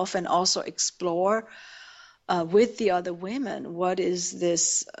myself, and also explore with the other women, what is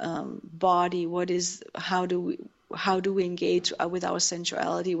this body? How do we engage with our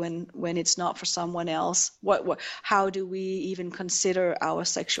sensuality when it's not for someone else? How do we even consider our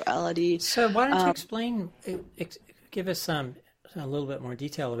sexuality? So why don't you give us a little bit more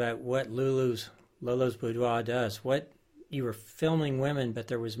detail about what Lolo's Boudoir does? What you were filming women, but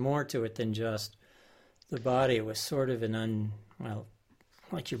there was more to it than just the body. It was sort of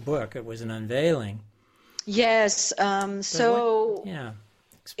like your book, it was an unveiling. Yes. So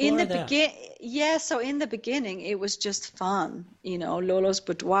in the beginning, it was just fun. Lolo's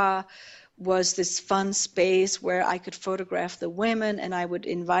Boudoir was this fun space where I could photograph the women, and I would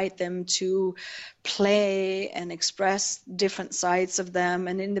invite them to play and express different sides of them.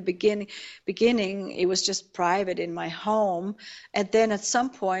 And in the beginning, it was just private in my home. And then at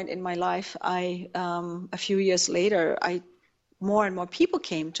some point in my life, a few years later, more and more people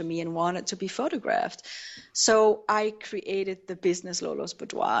came to me and wanted to be photographed. So I created the business Lolo's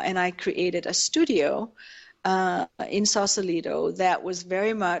Boudoir, and I created a studio in Sausalito that was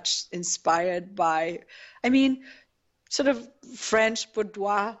very much inspired by, sort of French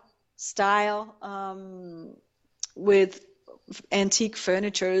boudoir style, with antique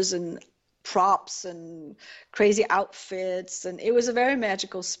furnitures and props and crazy outfits, and it was a very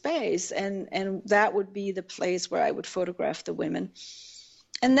magical space, and that would be the place where I would photograph the women.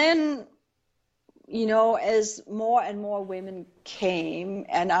 And then, as more and more women came,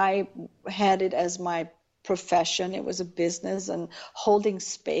 and I had it as my profession, it was a business, and holding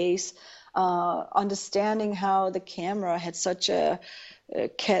space, understanding how the camera had such a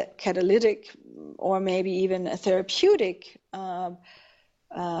catalytic or maybe even a therapeutic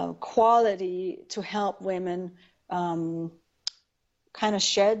quality to help women kind of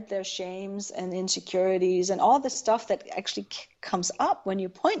shed their shames and insecurities and all the stuff that actually comes up when you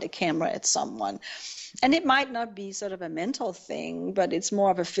point a camera at someone. And it might not be sort of a mental thing, but it's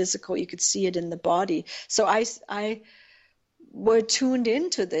more of a physical, you could see it in the body. So I were tuned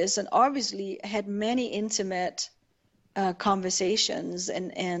into this, and obviously had many intimate conversations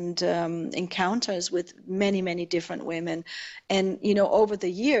and encounters with many, many different women. And, over the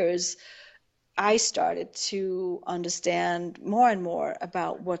years, I started to understand more and more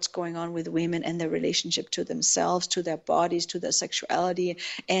about what's going on with women and their relationship to themselves, to their bodies, to their sexuality,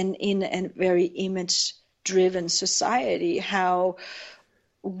 and in a very image driven society, how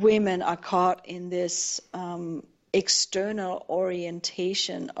women are caught in this external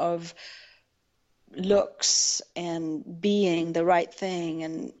orientation of looks and being the right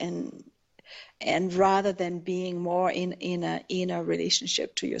thing, and rather than being more in a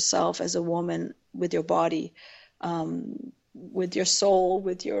relationship to yourself as a woman, with your body, with your soul,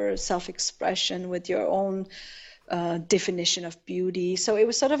 with your self-expression, with your own definition of beauty. So it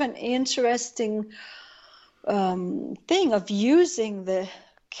was sort of an interesting thing of using the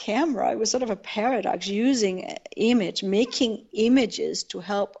camera. It was sort of a paradox, using making images to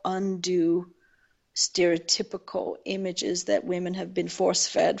help undo stereotypical images that women have been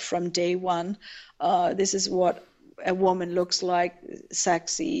force-fed from day one. This is what a woman looks like: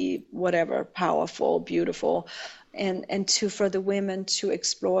 sexy, whatever, powerful, beautiful, and for the women to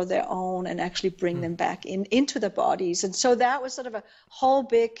explore their own and actually bring them back into their bodies. And so that was sort of a whole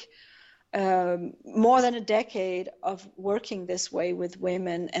big, more than a decade of working this way with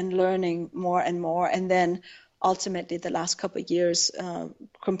women and learning more and more. And then ultimately the last couple of years,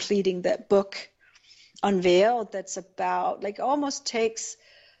 completing that book, Unveiled, that's about, like, almost takes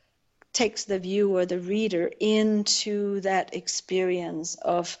the viewer, the reader, into that experience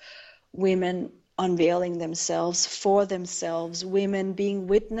of women unveiling themselves for themselves, women being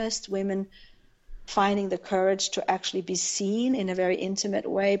witnessed, women finding the courage to actually be seen in a very intimate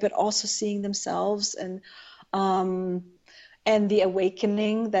way, but also seeing themselves, and the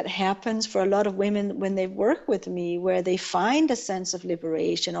awakening that happens for a lot of women when they work with me, where they find a sense of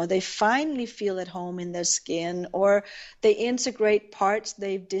liberation, or they finally feel at home in their skin, or they integrate parts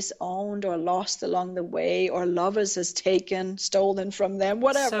they've disowned or lost along the way, or lovers has stolen from them,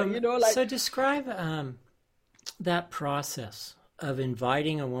 whatever, So describe that process of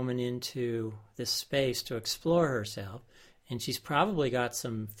inviting a woman into this space to explore herself, and she's probably got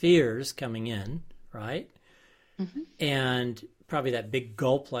some fears coming in, right? Mm-hmm. And probably that big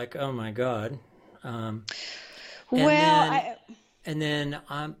gulp, like, oh my God. And then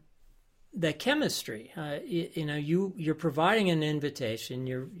the chemistry, you're providing an invitation.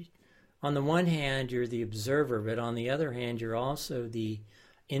 You're, on the one hand, you're the observer, but on the other hand, you're also the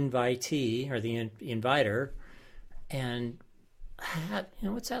invitee or the inviter. And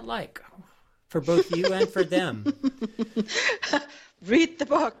what's that like for both you and for them? Read the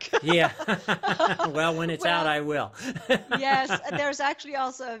book. Yeah. Well, when it's out, I will. Yes. There's actually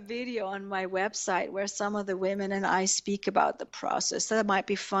also a video on my website where some of the women and I speak about the process. That might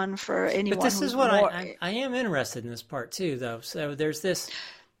be fun for anyone. But this is what I am interested in, this part too, though. So there's this.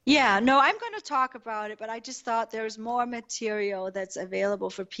 Yeah, no, I'm going to talk about it, but I just thought there's more material that's available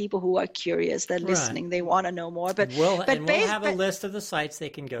for people who are curious. They're listening. They want to know more. But we'll have a list of the sites they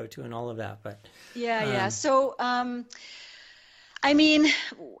can go to and all of that. But yeah. So, I mean,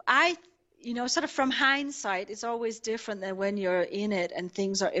 sort of from hindsight, it's always different than when you're in it and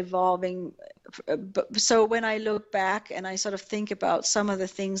things are evolving. So when I look back and I sort of think about some of the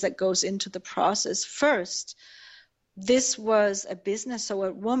things that goes into the process, first, this was a business, so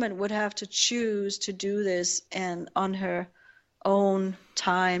a woman would have to choose to do this and on her own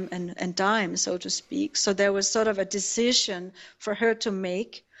time and dime, so to speak. So there was sort of a decision for her to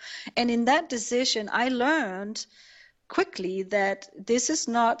make. And in that decision, I learned quickly that this is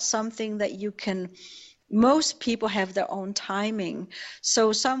not something that you can, most people have their own timing.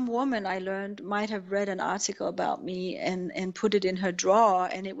 So some woman, I learned, might have read an article about me and put it in her drawer,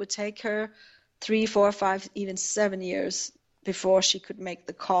 and it would take her 3, 4, 5, even 7 years before she could make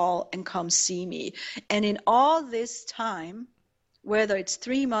the call and come see me. And in all this time, whether it's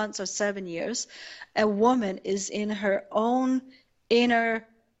 3 months or 7 years, a woman is in her own inner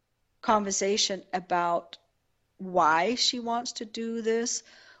conversation about why she wants to do this,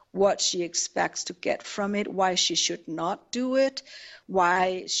 what she expects to get from it, why she should not do it,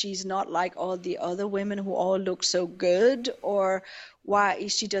 why she's not like all the other women who all look so good, or why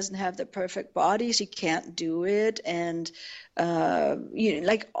she doesn't have the perfect body, she can't do it. And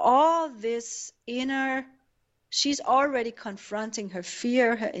like all this inner, she's already confronting her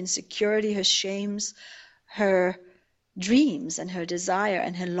fear, her insecurity, her shames, her dreams and her desire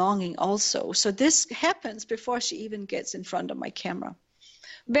and her longing also. So this happens before she even gets in front of my camera.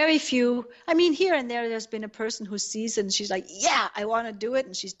 Very few, I mean, here and there's been a person who sees it and she's like, yeah, I want to do it,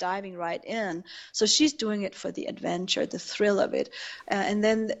 and she's diving right in. So she's doing it for the adventure, the thrill of it. And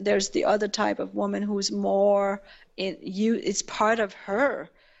then there's the other type of woman who's more, it's part of her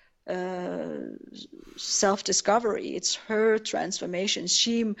self-discovery. It's her transformation.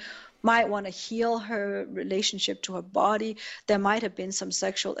 She might want to heal her relationship to her body. There might have been some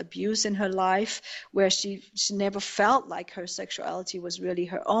sexual abuse in her life where she never felt like her sexuality was really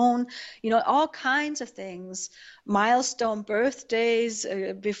her own. All kinds of things. Milestone birthdays,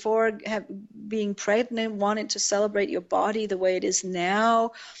 before being pregnant, wanting to celebrate your body the way it is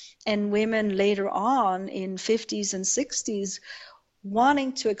now. And women later on in 50s and 60s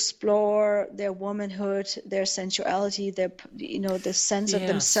wanting to explore their womanhood, their sensuality, their the sense of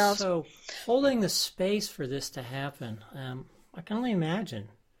themselves. So holding the space for this to happen, I can only imagine.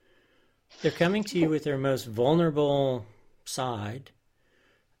 They're coming to you with their most vulnerable side,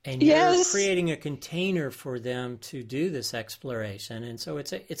 and you're creating a container for them to do this exploration. And so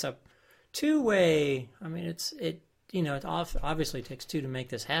it's a two-way. I mean, it obviously takes two to make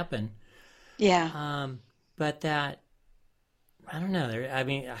this happen. Yeah. But that, I don't know. I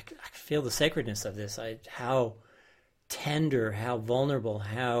mean, I feel the sacredness of this. How tender, how vulnerable,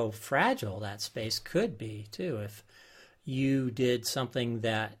 how fragile that space could be, too, if you did something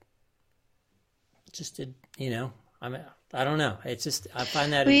that just did, I don't know. It's just, I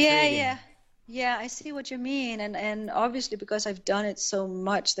find that intriguing. Yeah, I see what you mean. And obviously because I've done it so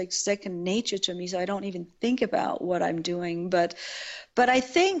much, like second nature to me, so I don't even think about what I'm doing. But I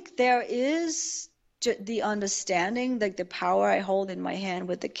think there is the understanding, like the power I hold in my hand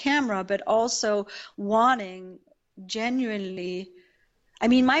with the camera, but also wanting genuinely, I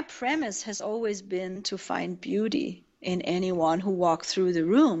mean, my premise has always been to find beauty in anyone who walked through the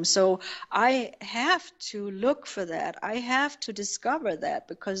room. So I have to look for that. I have to discover that,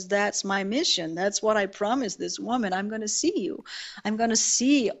 because that's my mission. That's what I promised this woman. I'm going to see you. I'm going to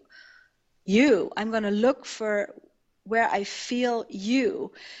see you. I'm going to look for where I feel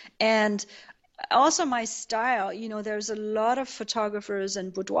you. And also my style, there's a lot of photographers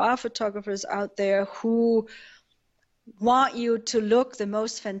and boudoir photographers out there who want you to look the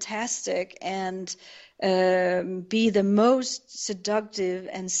most fantastic and be the most seductive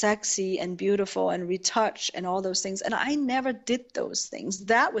and sexy and beautiful and retouched and all those things. And I never did those things.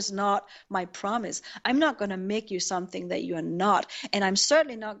 That was not my promise. I'm not going to make you something that you are not. And I'm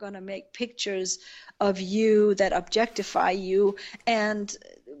certainly not going to make pictures of you that objectify you and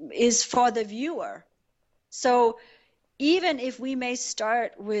is for the viewer. So even if we may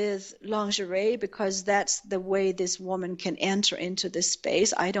start with lingerie because that's the way this woman can enter into this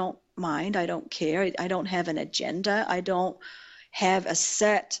space, I don't mind. I don't care. I don't have an agenda. I don't have a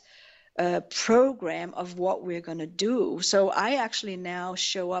set program of what we're going to do. So I actually now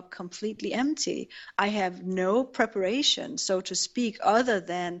show up completely empty. I have no preparation, so to speak, other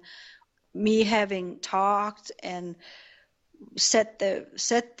than me having talked and set the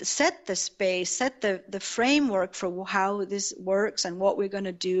space, set the framework for how this works and what we're going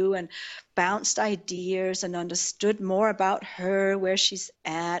to do, and bounced ideas and understood more about her, where she's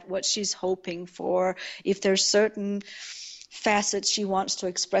at, what she's hoping for, if there's certain facets she wants to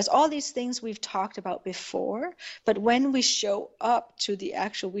express. All these things we've talked about before, but when we show up to the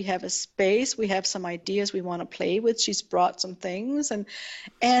actual, we have a space, we have some ideas we want to play with, she's brought some things, and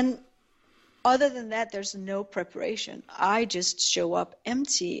other than that, there's no preparation. I just show up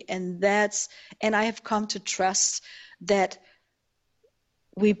empty, and I have come to trust that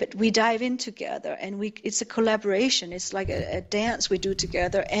we dive in together, and it's a collaboration. It's like a dance we do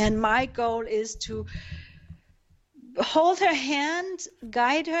together. And my goal is to hold her hand,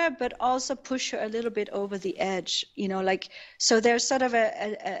 guide her, but also push her a little bit over the edge. So there's sort of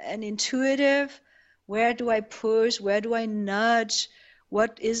an intuitive, where do I push, where do I nudge?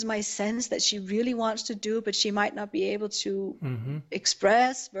 What is my sense that she really wants to do, but she might not be able to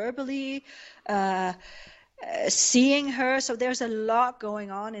express verbally, seeing her. So there's a lot going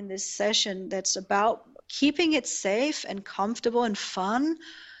on in this session that's about keeping it safe and comfortable and fun,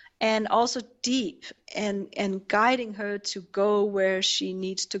 and also deep, and guiding her to go where she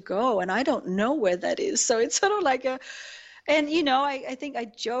needs to go. And I don't know where that is. So it's sort of like and, I think I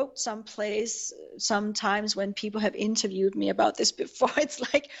joked sometimes when people have interviewed me about this before. It's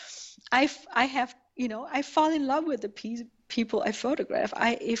like I fall in love with the people I photograph.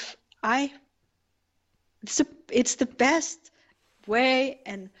 It's the best way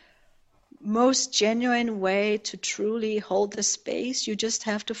and most genuine way to truly hold the space. You just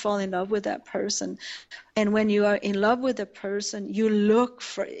have to fall in love with that person. And when you are in love with a person, you look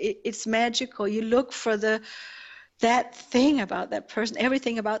for it's magical. You look for that thing about that person.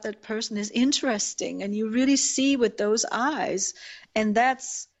 Everything about that person is interesting, and you really see with those eyes, and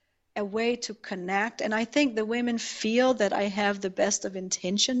that's a way to connect. And I think the women feel that I have the best of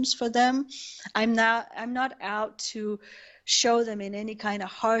intentions for them. I'm not out to show them in any kind of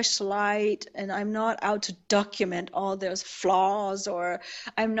harsh light, and I'm not out to document all those flaws, or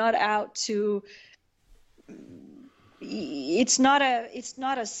I'm not out to, it's not a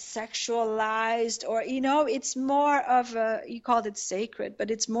sexualized, or it's more of a, you called it sacred, but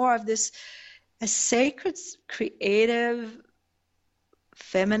it's more of this, a sacred, creative,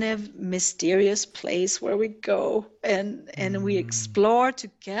 feminine, mysterious place where we go and we explore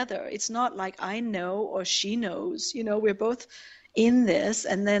together. It's not like I know or she knows, we're both in this,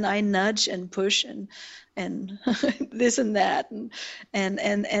 and then I nudge and push and this and that,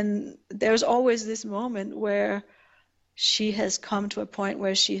 and there's always this moment where she has come to a point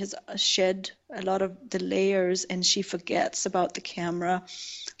where she has shed a lot of the layers, and she forgets about the camera.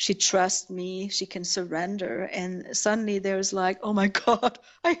 She trusts me. She can surrender. And suddenly there's like, oh my God,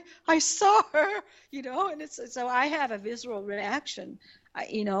 I saw her, and so I have a visceral reaction.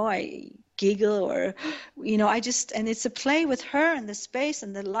 I giggle, or, and it's a play with her and the space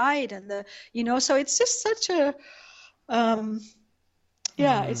and the light and so it's just such a,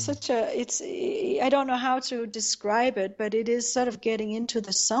 I don't know how to describe it, but it is sort of getting into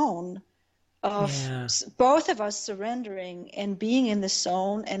the zone of both of us surrendering and being in the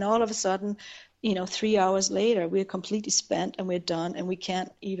zone. And all of a sudden, 3 hours later, we're completely spent and we're done and we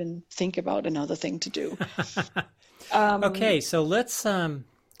can't even think about another thing to do. Okay, so let's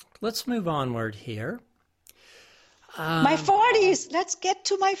move onward here. My 40s. Let's get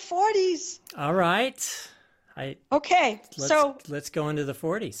to my 40s. All right. Okay, let's go into the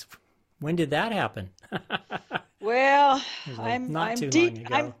 40s. When did that happen? Well, I'm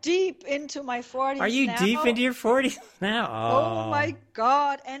deep into my 40s. Are you now. deep into your 40s now? Oh my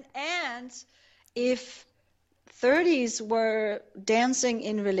God! And if 30s were dancing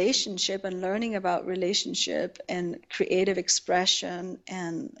in relationship and learning about relationship and creative expression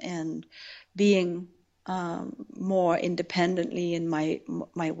and being more independently in my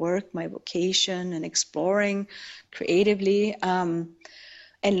work, my vocation, and exploring creatively.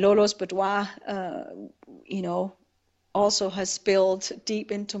 And Lolo's Boudoir, also has spilled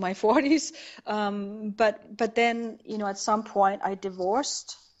deep into my 40s. But then, at some point I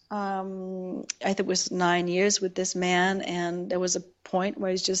divorced. I think it was 9 years with this man, and there was a point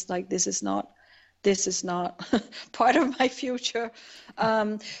where it's just like, this is not part of my future.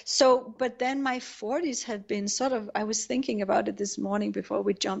 But then my 40s had been sort of, I was thinking about it this morning before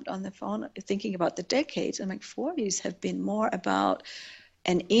we jumped on the phone, thinking about the decades, and my 40s have been more about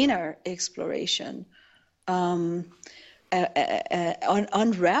an inner exploration,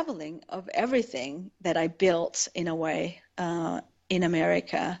 unraveling of everything that I built in a way in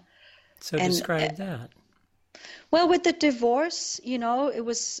America. So describe that. Well, with the divorce,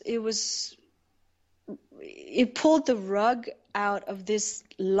 it pulled the rug out of this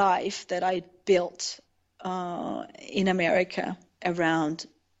life that I built in America around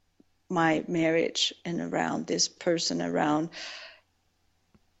my marriage and around this person, around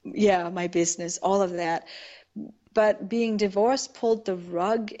my business, all of that. But being divorced pulled the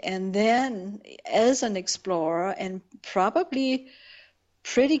rug, and then as an explorer and probably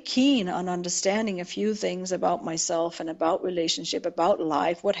pretty keen on understanding a few things about myself and about relationship, about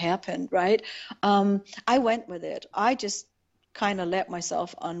life, what happened, right? I went with it. I just kind of let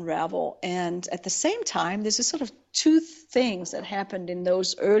myself unravel. And at the same time, there's sort of two things that happened in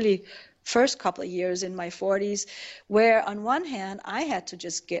those early first couple of years in my 40s, where on one hand, I had to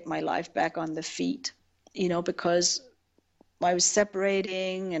just get my life back on the feet, because I was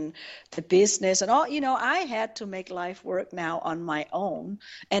separating and the business and all, I had to make life work now on my own.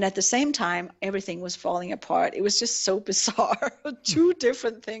 And at the same time, everything was falling apart. It was just so bizarre, two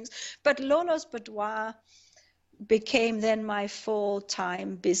different things. But Lolo's Boudoir became then my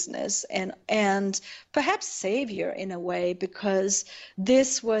full-time business and perhaps savior in a way, because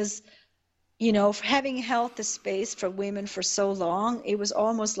this was, having held the space for women for so long, it was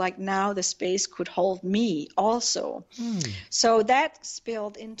almost like now the space could hold me also. So that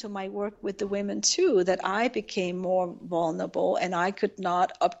spilled into my work with the women too, that I became more vulnerable and I could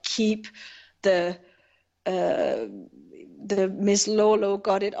not upkeep the Miss Lolo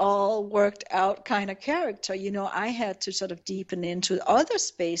got it all worked out kind of character. I had to sort of deepen into other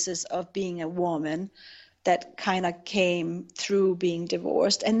spaces of being a woman that kind of came through being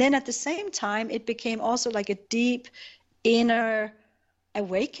divorced. And then at the same time, it became also like a deep inner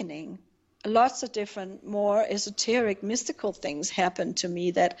awakening. Lots of different, more esoteric, mystical things happened to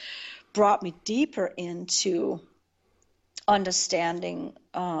me that brought me deeper into understanding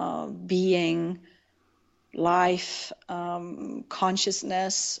being, life,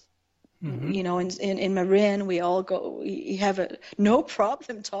 consciousness, You know, in Marin, we all go, we have no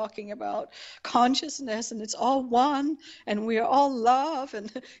problem talking about consciousness, and it's all one, and we are all love,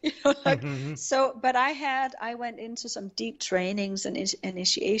 and you know, like so. But I went into some deep trainings and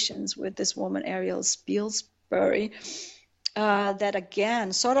initiations with this woman, Ariel Spielsbury, that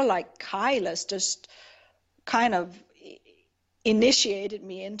again, sort of like Kailas, just kind of initiated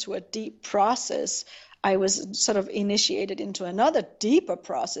me into a deep process. I was sort of initiated into another deeper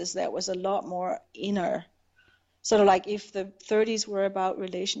process that was a lot more inner. Sort of like if the 30s were about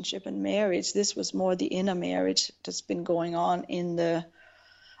relationship and marriage, this was more the inner marriage that's been going on in the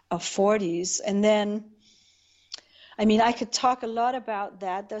 40s. And then, I mean, I could talk a lot about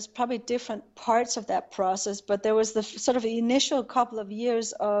that. There's probably different parts of that process, but there was the sort of initial couple of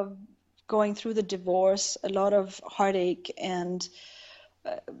years of going through the divorce, a lot of heartache, and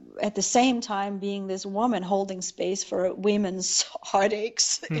at the same time being this woman holding space for women's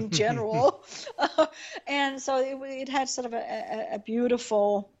heartaches in general. And so it had sort of a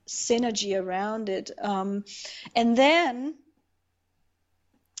beautiful synergy around it. And then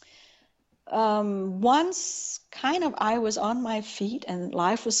once kind of I was on my feet and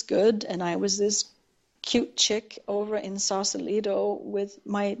life was good, and I was this cute chick over in Sausalito with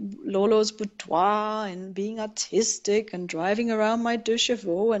my Lolo's boudoir and being artistic and driving around my deux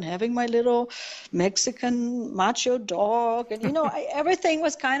chevaux and having my little Mexican macho dog, and you know, everything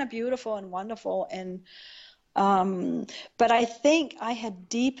was kind of beautiful and wonderful. And but I think I had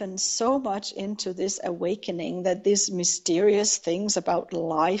deepened so much into this awakening that these mysterious things about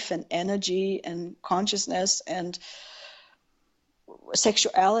life and energy and consciousness and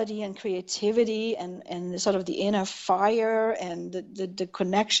sexuality and creativity and sort of the inner fire and the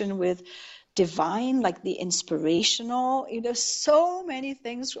connection with divine, like the inspirational, you know, so many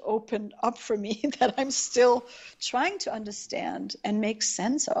things opened up for me that I'm still trying to understand and make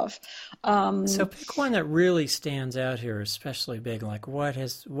sense of. So pick one that really stands out here, especially big. Like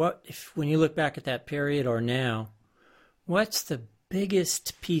when you look back at that period or now, what's the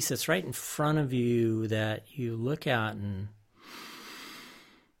biggest piece that's right in front of you that you look at and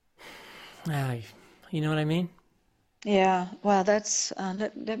you know what I mean? Yeah, well, that's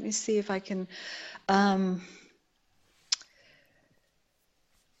let me see if I can. I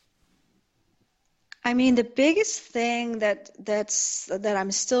mean, the biggest thing that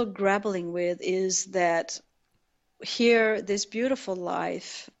I'm still grappling with is that here, this beautiful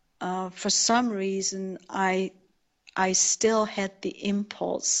life, for some reason, I still had the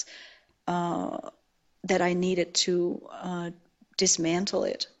impulse that I needed to dismantle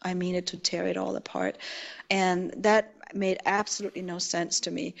it. I needed to tear it all apart. And that made absolutely no sense to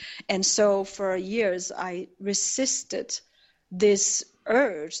me. And so for years, I resisted this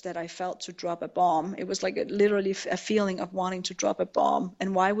urge that I felt to drop a bomb. It was like literally a feeling of wanting to drop a bomb.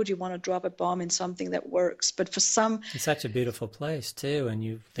 And why would you want to drop a bomb in something that works? But for some... It's such a beautiful place, too.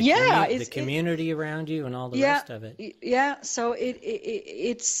 And the community around you and all the rest of it. Yeah, so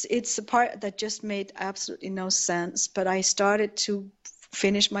it's a part that just made absolutely no sense. But I started to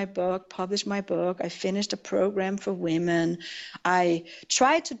finish my book, publish my book. I finished a program for women. I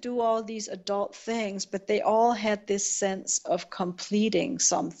tried to do all these adult things, but they all had this sense of completing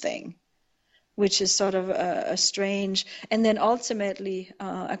something, which is sort of a strange. And then ultimately,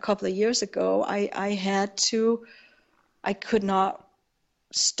 a couple of years ago, I could not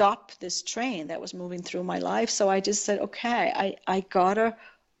stop this train that was moving through my life. So I just said, okay, I gotta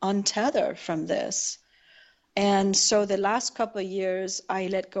untether from this. And so the last couple of years, I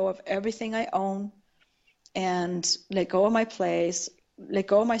let go of everything I own and let go of my place, let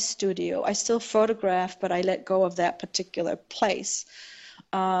go of my studio. I still photograph, but I let go of that particular place.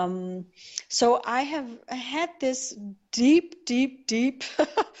 So I had this deep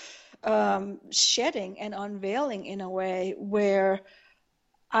shedding and unveiling in a way where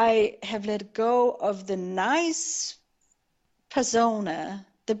I have let go of the nice persona,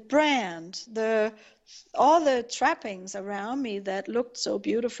 the brand, all the trappings around me that looked so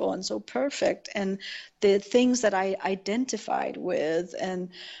beautiful and so perfect, and the things that I identified with, and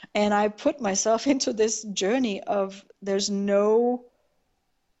I put myself into this journey of there's nothing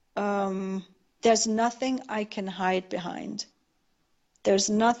I can hide behind. There's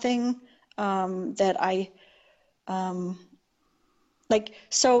nothing that I like.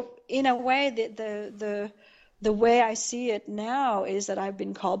 So in a way, the way I see it now is that I've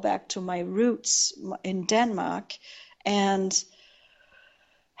been called back to my roots in Denmark and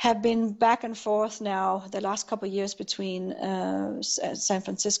have been back and forth now the last couple of years between San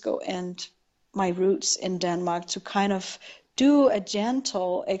Francisco and my roots in Denmark to kind of do a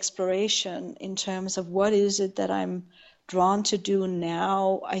gentle exploration in terms of what is it that I'm drawn to do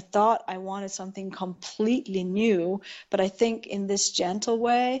now. I thought I wanted something completely new, but I think in this gentle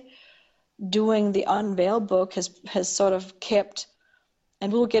way, doing the Unveiled book has sort of kept,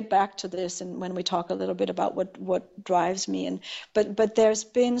 and we'll get back to this and when we talk a little bit about what drives me. And but there's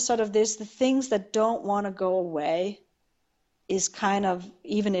been sort of this, the things that don't want to go away is kind of,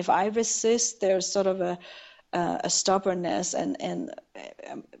 even if I resist, there's sort of a stubbornness, and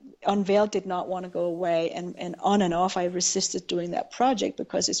Unveiled did not want to go away, and on and off I resisted doing that project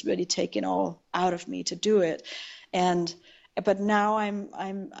because it's really taken all out of me to do it. But now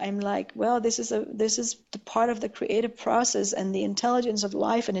I'm like, well, this is the part of the creative process and the intelligence of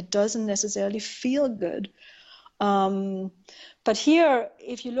life, and it doesn't necessarily feel good. But here,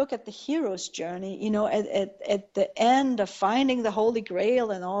 if you look at the hero's journey, at the end of finding the Holy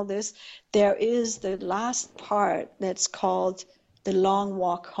Grail and all this, there is the last part that's called the long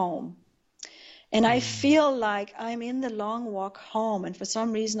walk home. And I feel like I'm in the long walk home, and for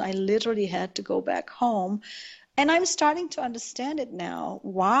some reason I literally had to go back home. And I'm starting to understand it now.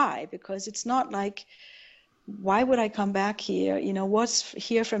 Why? Because it's not like, why would I come back here? What's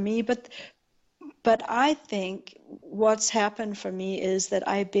here for me? But I think what's happened for me is that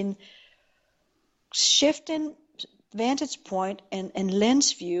I've been shifting vantage point and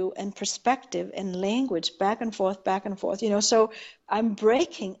lens view and perspective and language back and forth. So I'm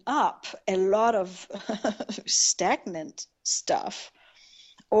breaking up a lot of stagnant stuff,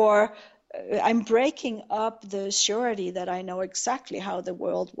 or I'm breaking up the surety that I know exactly how the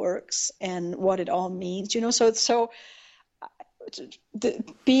world works and what it all means, so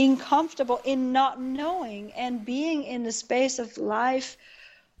being comfortable in not knowing and being in the space of life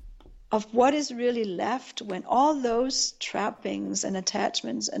of what is really left when all those trappings and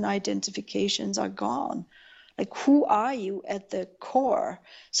attachments and identifications are gone. Like, who are you at the core?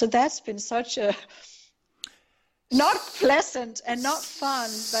 So that's been such a not pleasant and not fun,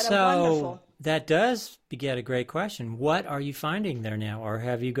 but a wonderful. So that does beget a great question. What are you finding there now? Or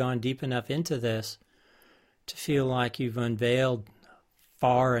have you gone deep enough into this to feel like you've unveiled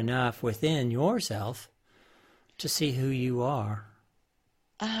far enough within yourself to see who you are?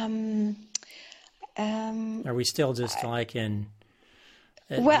 Are we still just like in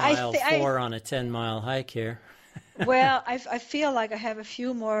mile 4 on a 10-mile hike here? Well, I feel like I have a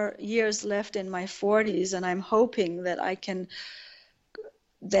few more years left in my 40s, and I'm hoping that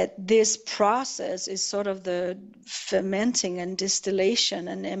that this process is sort of the fermenting and distillation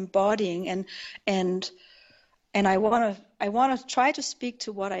and embodying, and I want to try to speak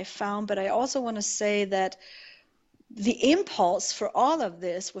to what I found, but I also want to say that the impulse for all of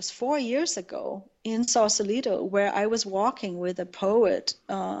this was 4 years ago in Sausalito, where I was walking with a poet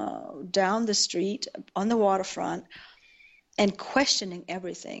down the street on the waterfront and questioning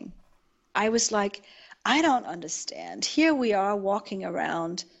everything. I was like, I don't understand. Here we are walking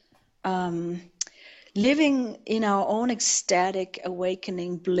around, living in our own ecstatic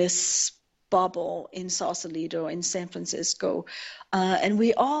awakening bliss bubble in Sausalito, in San Francisco. And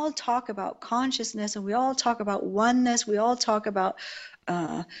we all talk about consciousness, and we all talk about oneness. We all talk about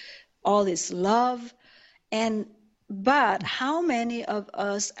all this love. But how many of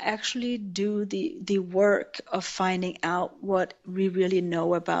us actually do the work of finding out what we really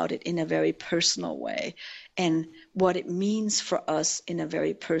know about it in a very personal way, and what it means for us in a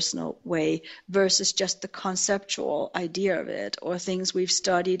very personal way, versus just the conceptual idea of it or things we've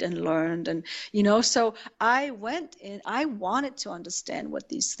studied and learned? And so I went in, I wanted to understand what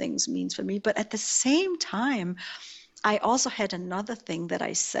these things means for me, but at the same time I also had another thing that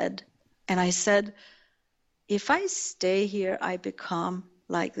I said, and I said, if I stay here, I become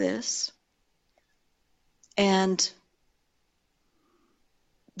like this. And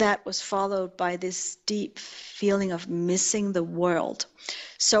that was followed by this deep feeling of missing the world.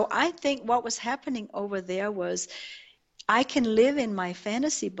 So I think what was happening over there was, I can live in my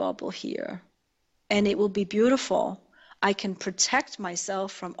fantasy bubble here, and it will be beautiful. I can protect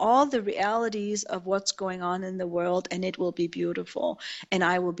myself from all the realities of what's going on in the world, and it will be beautiful, and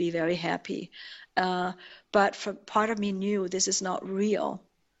I will be very happy. But for part of me knew this is not real.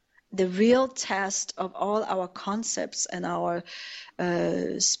 The real test of all our concepts and our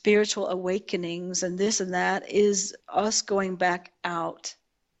spiritual awakenings and this and that is us going back out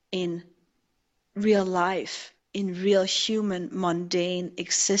in real life, in real human mundane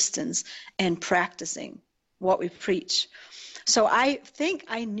existence, and practicing what we preach. So I think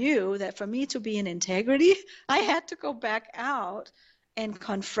I knew that for me to be in integrity, I had to go back out and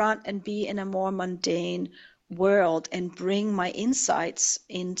confront and be in a more mundane world and bring my insights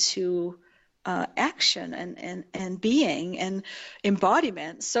into action and being and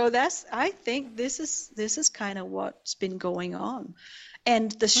embodiment. So I think this is kind of what's been going on,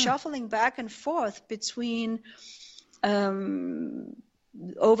 and the shuffling back and forth between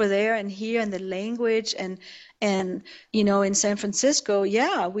over there and here, and the language and in San Francisco,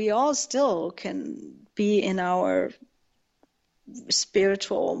 we all still can be in our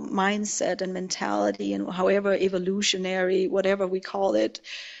spiritual mindset and mentality, and however evolutionary, whatever we call it.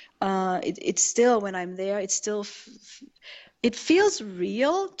 It's still, when I'm there, it's still, it feels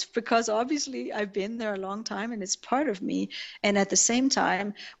real, because obviously I've been there a long time and it's part of me. And at the same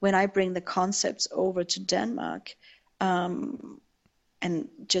time, when I bring the concepts over to Denmark, and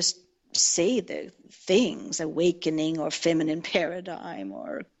just say the things, awakening or feminine paradigm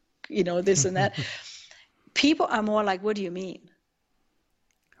or, this and that, people are more like, what do you mean?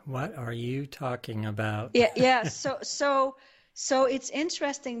 What are you talking about? Yeah. So it's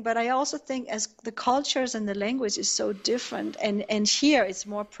interesting, but I also think as the cultures and the language is so different, and here it's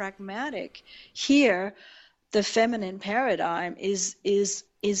more pragmatic. Here, the feminine paradigm is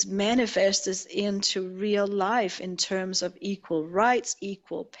manifested into real life in terms of equal rights,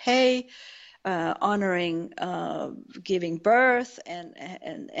 equal pay, honoring giving birth,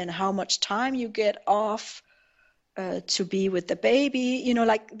 and how much time you get off to be with the baby.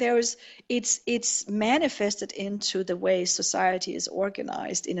 It's manifested into the way society is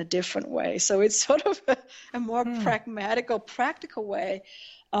organized in a different way. So it's sort of a more practical way.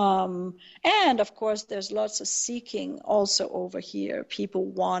 And of course, there's lots of seeking also over here, people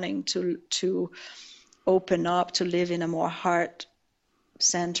wanting to open up, to live in a more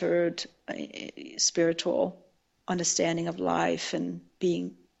heart-centered, spiritual understanding of life and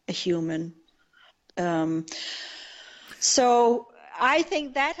being a human. So I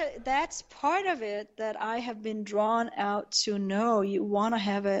think that's part of it, that I have been drawn out to know. You want to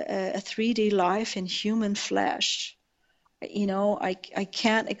have a 3D life in human flesh. I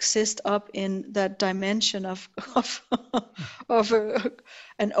can't exist up in that dimension of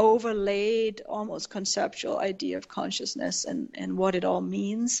an overlaid, almost conceptual idea of consciousness and what it all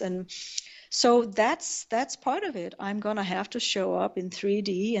means. And so that's part of it. I'm going to have to show up in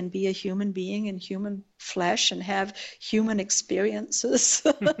 3D and be a human being in human flesh and have human experiences.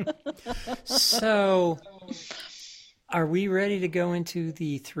 So are we ready to go into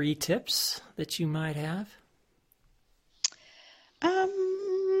the 3 tips that you might have?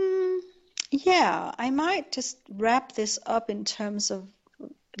 Yeah, I might just wrap this up in terms of a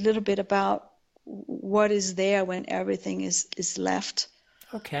little bit about what is there when everything is left.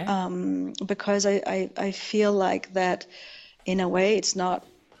 Okay. Because I feel like that in a way it's not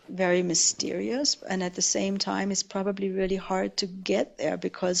very mysterious, and at the same time it's probably really hard to get there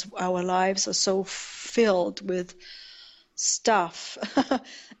because our lives are so filled with stuff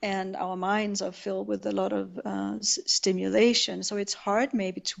and our minds are filled with a lot of stimulation. So it's hard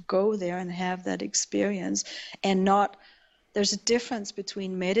maybe to go there and have that experience and not, there's a difference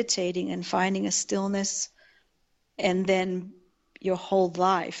between meditating and finding a stillness and then your whole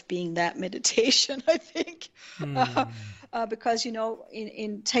life being that meditation, I think. Because,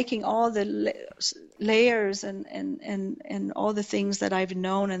 in taking all the layers and all the things that I've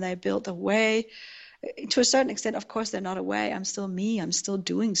known and I built away, to a certain extent, of course, they're not away. I'm still me. I'm still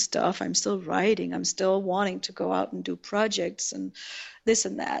doing stuff. I'm still writing. I'm still wanting to go out and do projects and this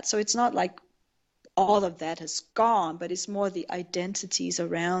and that. So it's not like all of that has gone, but it's more the identities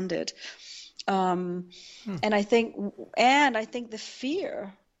around it. And I think the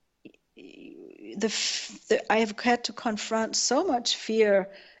fear, I have had to confront so much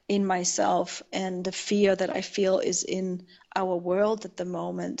fear in myself, and the fear that I feel is in our world at the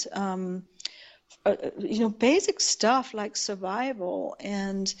moment. Basic stuff like survival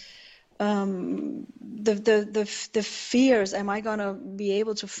and the fears. Am I going to be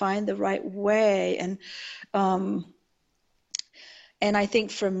able to find the right way? And I think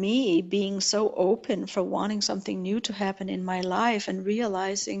for me, being so open for wanting something new to happen in my life and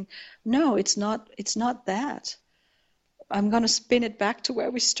realizing, no, it's not that. I'm going to spin it back to where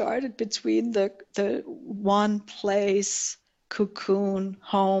we started, between the one place, cocoon,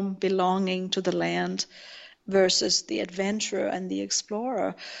 home, belonging to the land, versus the adventurer and the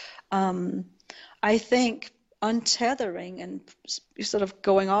explorer. I think untethering and sort of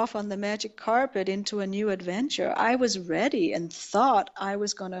going off on the magic carpet into a new adventure, I was ready and thought I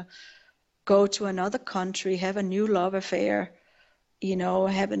was going to go to another country, have a new love affair,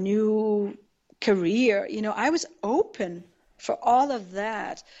 have a new career. I was open for all of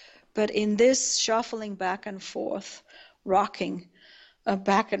that. But in this shuffling back and forth, rocking,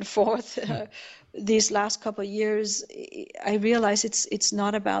 back and forth these last couple of years, I realize it's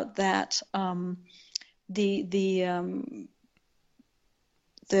not about that.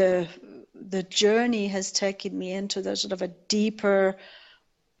 The journey has taken me into the sort of a deeper,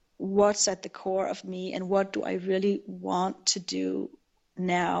 what's at the core of me and what do I really want to do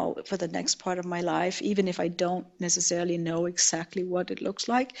now for the next part of my life, even if I don't necessarily know exactly what it looks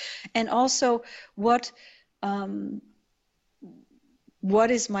like. And also what am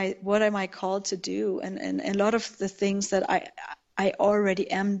I called to do? And a lot of the things that I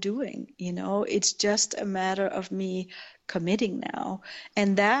already am doing, it's just a matter of me committing now.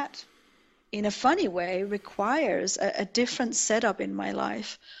 And that, in a funny way, requires a different setup in my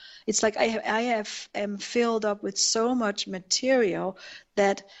life. It's like I am filled up with so much material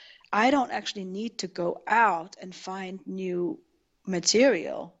that I don't actually need to go out and find new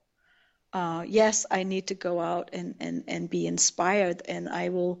material. Yes, I need to go out and be inspired, and I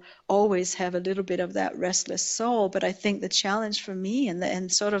will always have a little bit of that restless soul. But I think the challenge for me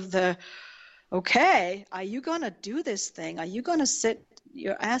and sort of okay, are you going to do this thing? Are you going to sit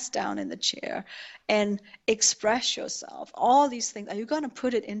your ass down in the chair and express yourself? All these things, are you going to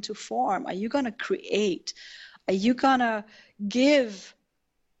put it into form? Are you going to create? Are you going to give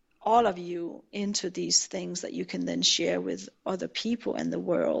all of you into these things that you can then share with other people in the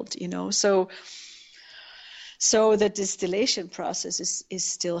world, So the distillation process is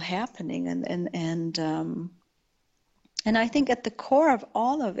still happening, and I think at the core of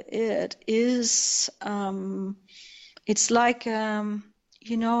all of it is it's like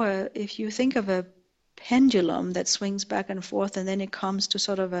if you think of a pendulum that swings back and forth and then it comes to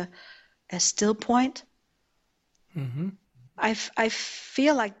sort of a still point. Mm-hmm. I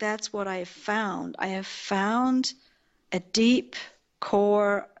feel like that's what I have found. I have found a deep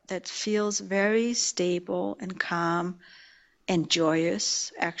core that feels very stable and calm and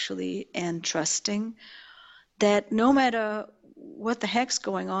joyous, actually, and trusting, that no matter what the heck's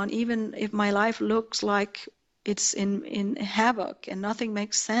going on, even if my life looks like it's in havoc and nothing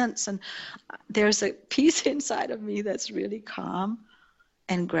makes sense, and there's a piece inside of me that's really calm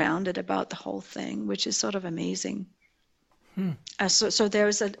and grounded about the whole thing, which is sort of amazing. So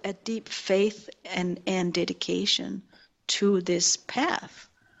there's a deep faith and dedication to this path,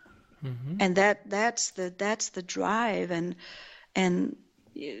 and that's the drive, and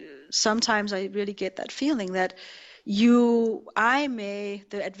sometimes I really get that feeling that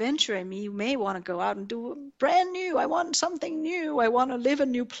the adventurer in me may want to go out and do brand new. I want something new. I want to live a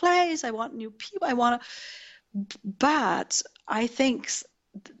new place. I want new people. But I think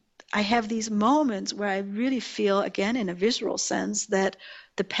I have these moments where I really feel, again, in a visceral sense, that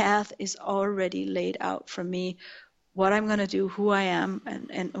the path is already laid out for me. What I'm going to do, who I am,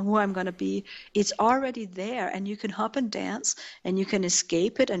 and who I'm going to be, it's already there. And you can hop and dance, and you can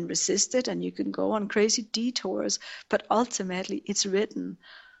escape it and resist it, and you can go on crazy detours. But ultimately, it's written,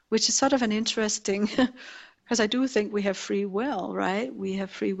 which is sort of an interesting, because I do think we have free will, right? We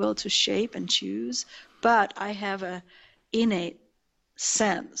have free will to shape and choose. But I have an innate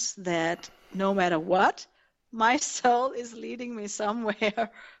sense that no matter what, my soul is leading me somewhere,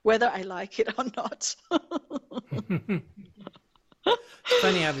 whether I like it or not. It's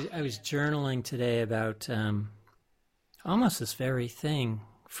funny, I was journaling today about almost this very thing,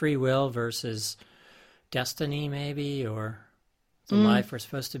 free will versus destiny, maybe, or the life we're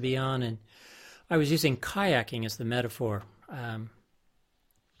supposed to be on. And I was using kayaking as the metaphor.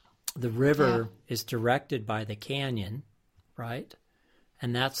 The river is directed by the canyon, right?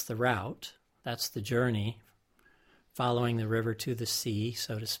 And that's the route, that's the journey, following the river to the sea,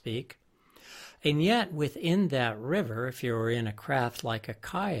 so to speak. And yet, within that river, if you were in a craft like a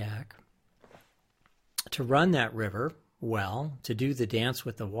kayak, to run that river well, to do the dance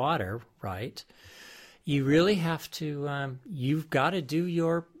with the water right, you really have to, you've got to do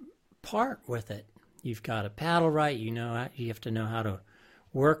your part with it. You've got to paddle right, you have to know how to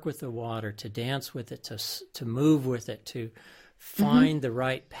work with the water, to dance with it, to move with it, to find the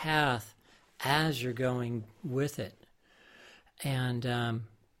right path as you're going with it. And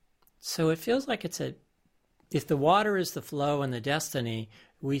so it feels like if the water is the flow and the destiny,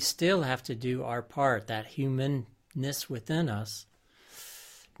 we still have to do our part. That humanness within us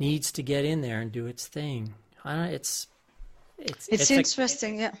needs to get in there and do its thing. It's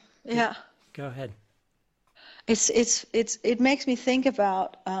interesting, yeah. Go ahead. It makes me think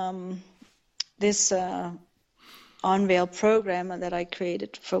about this Unveil program that I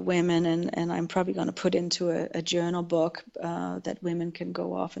created for women, and I'm probably going to put into a journal book that women can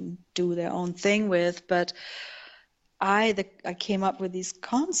go off and do their own thing with. But I came up with these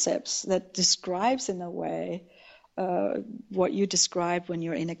concepts that describes, in a way, what you described when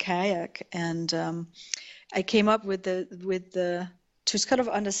you're in a kayak. And I came up with the to kind of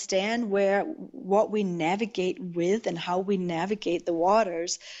understand what we navigate with and how we navigate the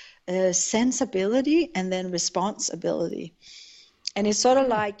waters, sensibility and then responsibility. And it's sort of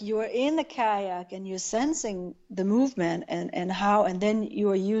like you're in the kayak and you're sensing the movement and how, and then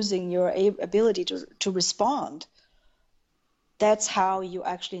you are using your ability to respond. That's how you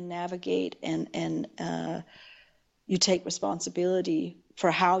actually navigate and you take responsibility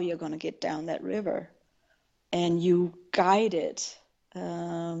for how you're going to get down that river. And you guide it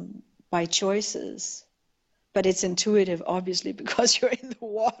by choices. But it's intuitive, obviously, because you're in the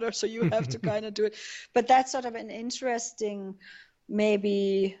water, so you have to kind of do it. But that's sort of an interesting,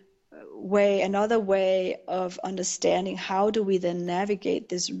 maybe, another way of understanding how do we then navigate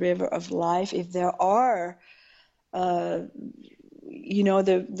this river of life if there are, the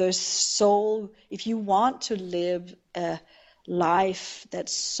soul, if you want to live a life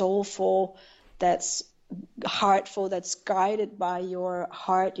that's soulful, that's heartful, that's guided by your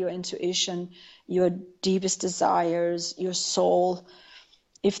heart, your intuition, your deepest desires, your soul.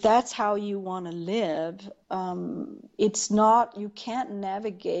 If that's how you want to live, you can't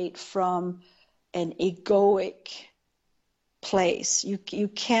navigate from an egoic place. You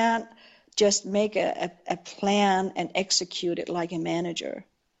can't just make a plan and execute it like a manager.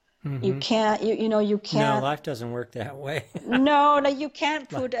 Mm-hmm. You can't. No, life doesn't work that way. No, like you can't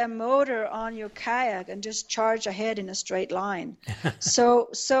put a motor on your kayak and just charge ahead in a straight line.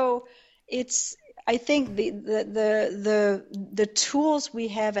 So it's. I think the tools we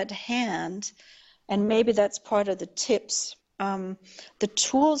have at hand, and maybe that's part of the tips. The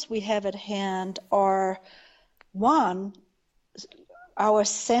tools we have at hand are, one, our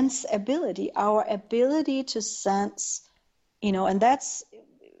sense ability, our ability to sense, and that's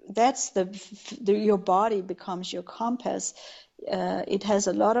your body becomes your compass. It has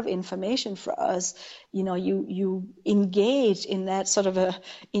a lot of information for us. You engage in that sort of a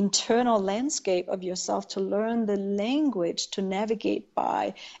internal landscape of yourself to learn the language to navigate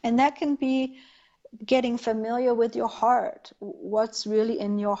by, and that can be getting familiar with your heart. What's really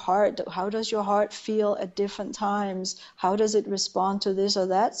in your heart? How does your heart feel at different times? How does it respond to this or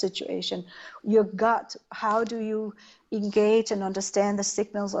that situation? Your gut, how do you engage and understand the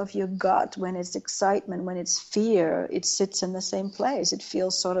signals of your gut? When it's excitement, when it's fear, it sits in the same place. It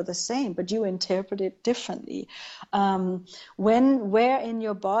feels sort of the same, but you interpret it differently. Where in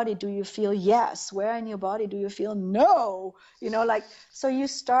your body do you feel yes? Where in your body do you feel no? So you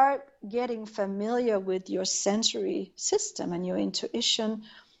start getting familiar with your sensory system and your intuition.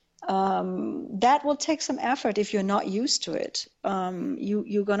 That will take some effort if you're not used to it.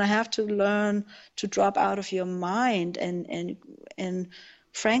 You're going to have to learn to drop out of your mind. And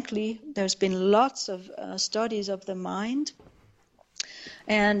frankly, there's been lots of studies of the mind.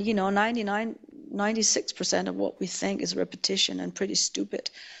 And, 96% of what we think is repetition and pretty stupid.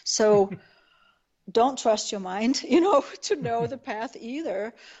 So don't trust your mind, to know the path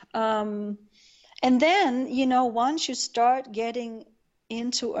either. And then, once you start getting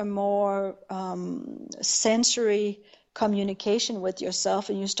into a more sensory communication with yourself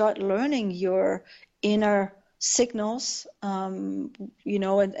and you start learning your inner signals, and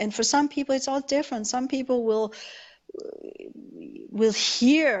for some people it's all different. Some people will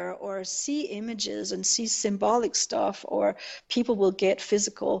hear or see images and see symbolic stuff, or people will get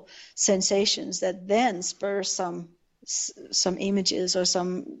physical sensations that then spur some images or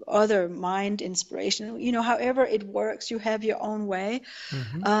some other mind inspiration. However it works, you have your own way.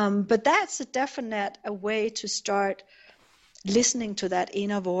 Mm-hmm. But that's a definite way to start listening to that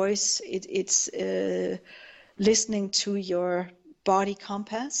inner voice. It's listening to your body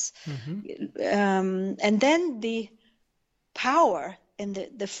compass. Mm-hmm. And then the power and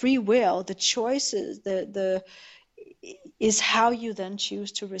the free will, the choices, the is how you then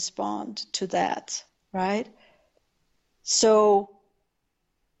choose to respond to that, right? So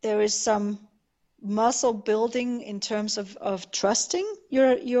there is some muscle building in terms of trusting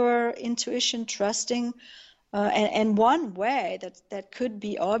your intuition, trusting, and one way that could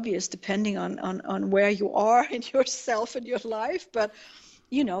be obvious depending on where you are in yourself and your life, but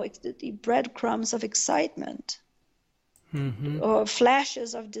it's the breadcrumbs of excitement. Mm-hmm. Or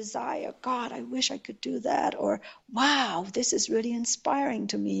flashes of desire. God, I wish I could do that. Or, wow, this is really inspiring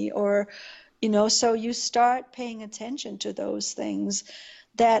to me. Or, so you start paying attention to those things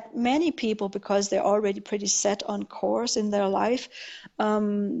that many people, because they're already pretty set on course in their life,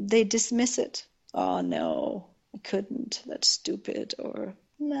 they dismiss it. Oh, no, I couldn't. That's stupid. Or,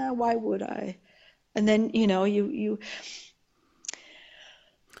 nah, why would I? And then,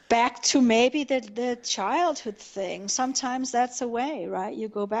 back to maybe the childhood thing. Sometimes that's a way, right? You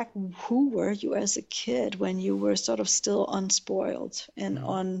go back, who were you as a kid when you were sort of still unspoiled and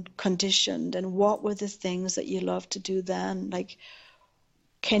unconditioned, and what were the things that you loved to do then? Like,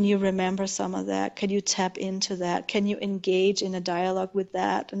 can you remember some of that? Can you tap into that? Can you engage in a dialogue with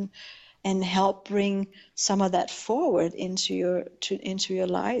that and help bring some of that forward into your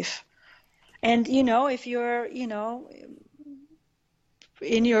life? And if you're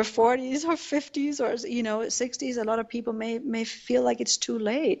in your 40s or 50s or 60s, a lot of people may feel like it's too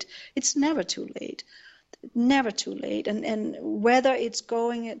late. It's never too late. Never too late. And whether it's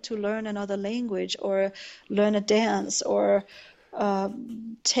going to learn another language or learn a dance or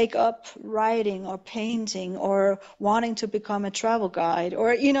take up writing or painting or wanting to become a travel guide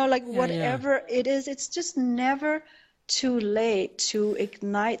or whatever it is, it's just never too late to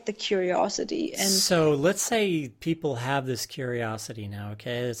ignite the curiosity. And so let's say people have this curiosity now,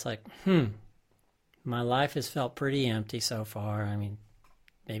 okay? It's like, my life has felt pretty empty so far. I mean,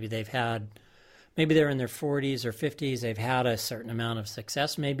 maybe they're in their 40s or 50s, they've had a certain amount of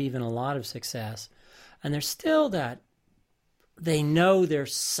success, maybe even a lot of success, and there's still that they know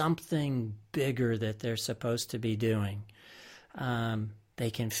there's something bigger that they're supposed to be doing. They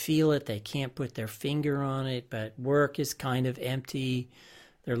can feel it. They can't put their finger on it, but work is kind of empty.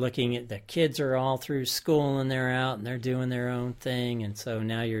 They're looking at the kids are all through school and they're out and they're doing their own thing. And so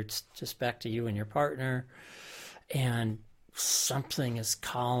now you're just back to you and your partner, and something is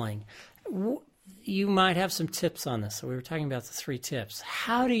calling. You might have some tips on this. So we were talking about the 3 tips.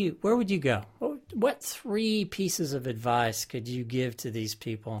 Where would you go? What 3 pieces of advice could you give to these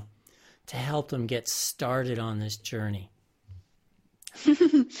people to help them get started on this journey?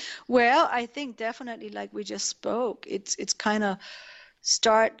 Well, I think definitely, like we just spoke, it's kind of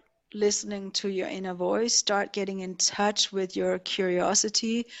start listening to your inner voice, start getting in touch with your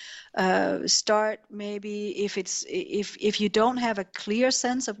curiosity, start maybe if you don't have a clear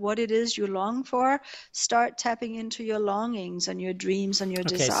sense of what it is you long for, start tapping into your longings and your dreams and your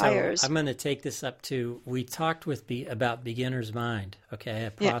desires. So I'm going to take this up to, we talked about beginner's mind, okay,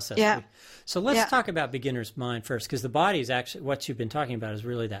 a process. Yeah. So let's talk about beginner's mind first, because the body is actually, what you've been talking about is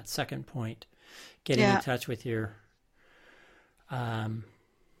really that second point, getting in touch with your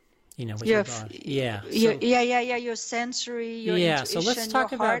with your body. Yeah. Your sensory, your intuition, so let's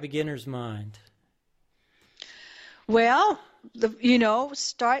talk about beginner's mind. Well,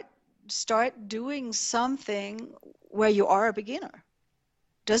 start doing something where you are a beginner.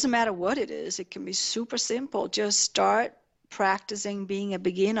 Doesn't matter what it is. It can be super simple. Just start practicing being a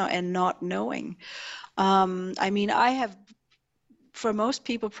beginner and not knowing. I have, for most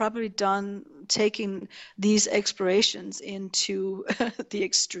people, probably taking these explorations into the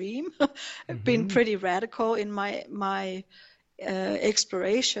extreme. I've been pretty radical in my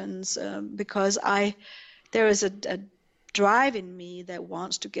explorations because there is a drive in me that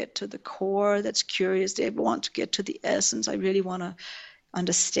wants to get to the core, that's curious. They want to get to the essence. I really want to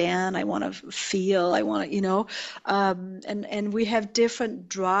understand. I want to feel. I want to, and we have different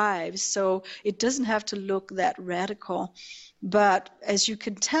drives, so it doesn't have to look that radical. But as you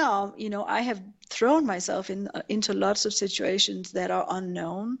can tell, I have thrown myself into lots of situations that are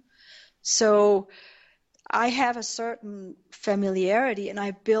unknown. So I have a certain familiarity, and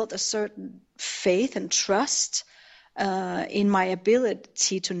I built a certain faith and trust in my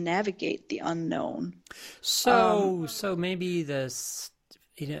ability to navigate the unknown. So maybe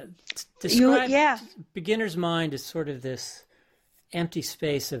describe beginner's mind is sort of this empty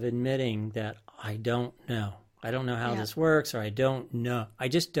space of admitting that I don't know. I don't know how this works, or I don't know. I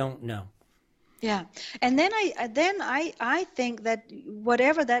just don't know. Yeah, and then I think that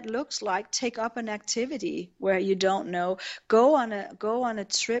whatever that looks like, take up an activity where you don't know. Go on a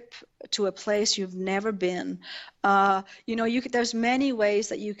trip to a place you've never been. There's many ways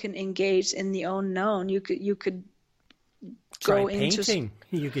that you can engage in the unknown. You could go into painting.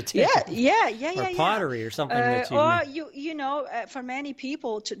 You could take or pottery or something that or for many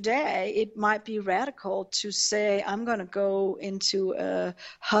people today it might be radical to say, I'm going to go into a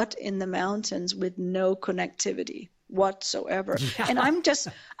hut in the mountains with no connectivity whatsoever, and I'm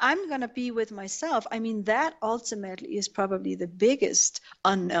going to be with myself. I mean, that ultimately is probably the biggest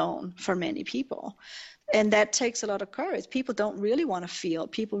unknown for many people. And that takes a lot of courage. People don't really want to feel.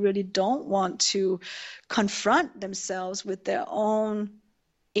 People really don't want to confront themselves with their own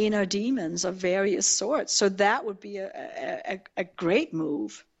inner demons of various sorts. So that would be a great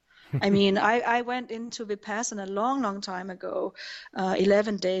move. I mean, I went into Vipassana a long, long time ago,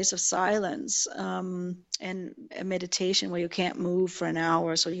 11 days of silence, and a meditation where you can't move for an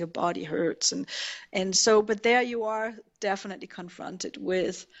hour, so your body hurts. And so, but there you are definitely confronted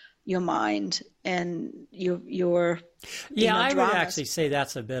with your mind and your Yeah, I would dramas. actually say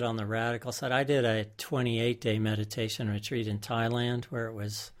that's a bit on the radical side. I did a 28-day meditation retreat in Thailand where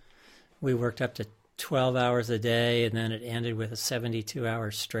we worked up to 12 hours a day, and then it ended with a 72-hour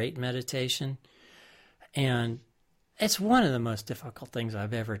straight meditation. And it's one of the most difficult things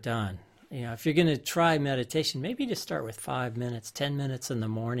I've ever done. You know, if you're going to try meditation, maybe just start with 5 minutes, 10 minutes in the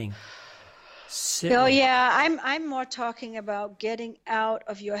morning. Oh yeah, I'm more talking about getting out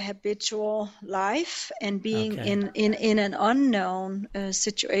of your habitual life and being in an unknown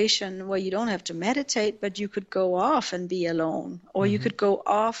situation where you don't have to meditate, but you could go off and be alone, or you could go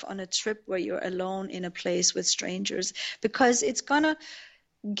off on a trip where you're alone in a place with strangers, because it's gonna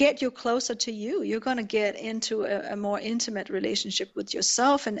get you closer to you. You're going to get into a more intimate relationship with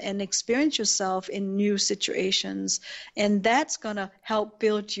yourself and experience yourself in new situations. And that's going to help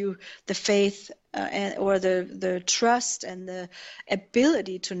build you the faith or the trust and the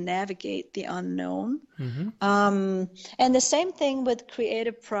ability to navigate the unknown. And the same thing with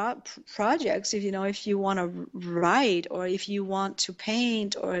creative projects. If you want to write, or if you want to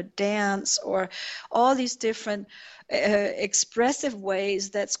paint or dance, or all these different expressive ways,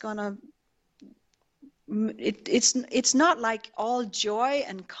 that's gonna it's not like all joy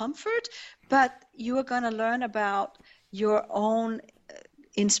and comfort, but you are going to learn about your own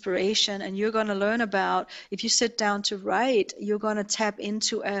inspiration, and you're going to learn about, if you sit down to write, you're going to tap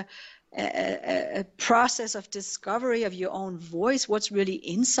into a process of discovery of your own voice, what's really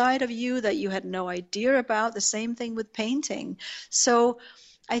inside of you that you had no idea about. The same thing with painting. So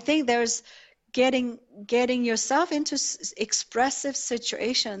I think there's getting yourself into expressive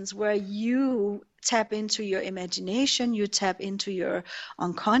situations where you tap into your imagination, you tap into your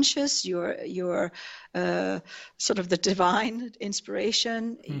unconscious, your sort of the divine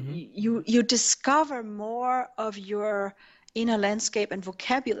inspiration. You discover more of your inner landscape and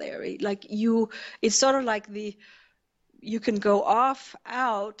vocabulary. It's sort of like you can go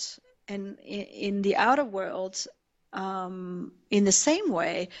out and in the outer world in the same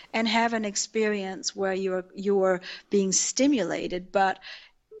way, and have an experience where you're being stimulated, but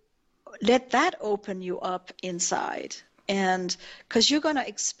let that open you up inside, and because you're going to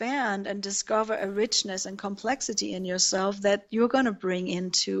expand and discover a richness and complexity in yourself that you're going to bring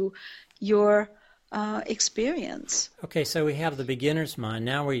into your experience. Okay, so we have the beginner's mind.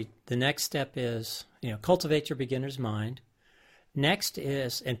 Now the next step is, cultivate your beginner's mind. Next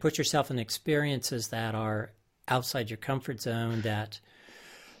is, and put yourself in experiences that are outside your comfort zone, that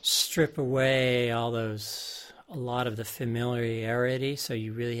strip away a lot of the familiarity, so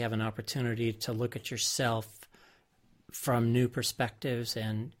you really have an opportunity to look at yourself from new perspectives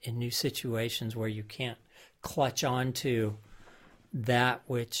and in new situations where you can't clutch on to that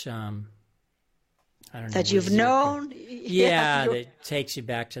which that you've known. That takes you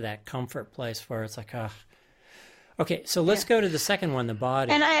back to that comfort place where it's like, okay, so let's go to the second one, the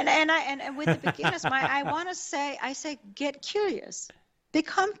body. And with the beginner's mind, I say get curious.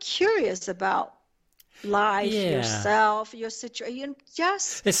 Become curious about life, yourself, your situation.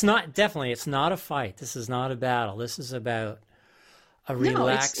 It's not a fight. This is not a battle. This is about a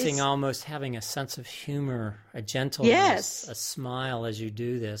relaxing, almost having a sense of humor, a gentleness, a smile as you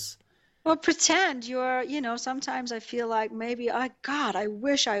do this. Well, pretend you're, sometimes I feel like maybe, I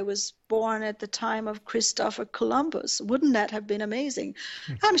wish I was born at the time of Christopher Columbus. Wouldn't that have been amazing?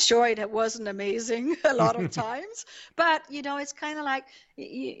 I'm sure it wasn't amazing a lot of times, but, it's kind of like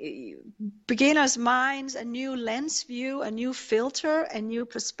beginner's minds, a new lens view, a new filter, a new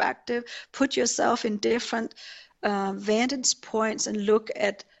perspective. Put yourself in different vantage points and look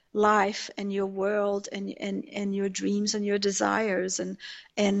at life and your world and your dreams and your desires,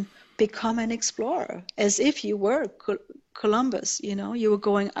 and become an explorer, as if you were Columbus. You were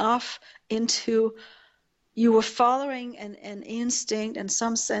going off you were following an instinct and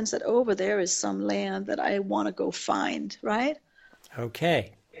some sense that over there is some land that I want to go find, right?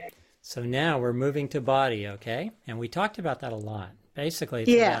 Okay. So now we're moving to body, okay? And we talked about that a lot. Basically,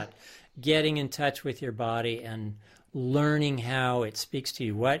 it's about getting in touch with your body and learning how it speaks to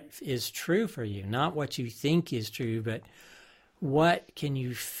you. What is true for you? Not what you think is true, but what can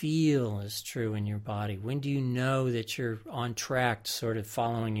you feel is true in your body? When do you know that you're on track, sort of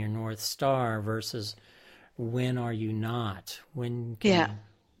following your North Star, versus when are you not? When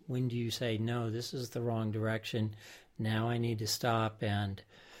do you say, no, this is the wrong direction. Now I need to stop and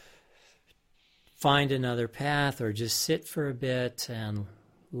find another path, or just sit for a bit and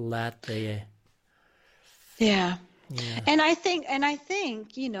let the Yeah. yeah. And I think,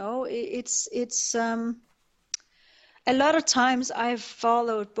 it's a lot of times I've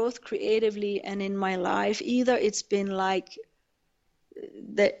followed both creatively and in my life. Either it's been like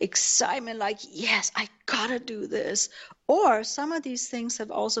the excitement, like, yes, I gotta do this. Or some of these things have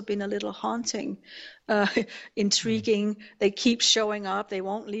also been a little haunting, intriguing. They keep showing up. They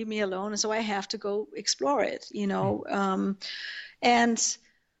won't leave me alone. And so I have to go explore it, and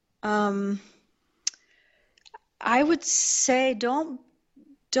I would say don't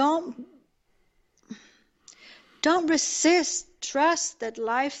resist. Trust that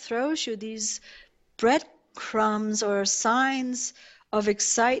life throws you these breadcrumbs or signs of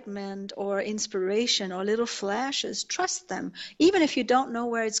excitement or inspiration or little flashes. Trust them. Even if you don't know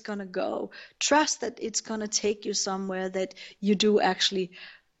where it's going to go, trust that it's going to take you somewhere that you do actually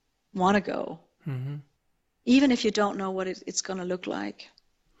want to go. Mm-hmm. Even if you don't know what it's going to look like.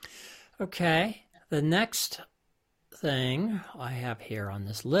 Okay. The next thing I have here on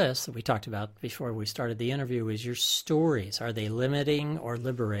this list that we talked about before we started the interview is your stories. Are they limiting or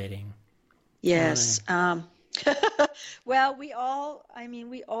liberating? Yes. Well, we all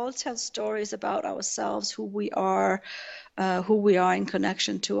tell stories about ourselves, who we are in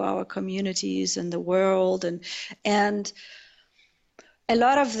connection to our communities and the world, and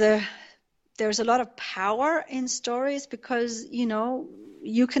there's a lot of power in stories because,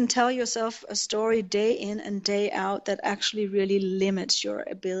 you can tell yourself a story day in and day out that actually really limits your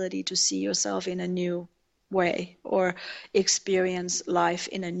ability to see yourself in a new way or experience life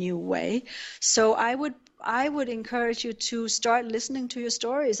in a new way. So I would encourage you to start listening to your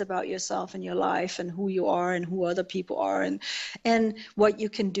stories about yourself and your life and who you are and who other people are and what you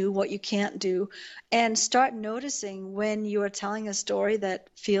can do, what you can't do, and start noticing when you are telling a story that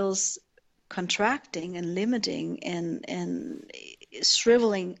feels contracting and limiting and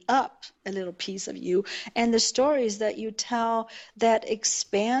shriveling up a little piece of you, and the stories that you tell that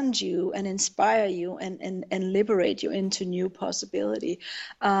expand you and inspire you and liberate you into new possibility.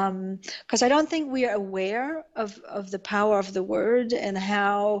 Because I don't think we are aware of the power of the word and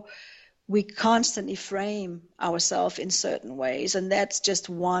how we constantly frame ourselves in certain ways, and that's just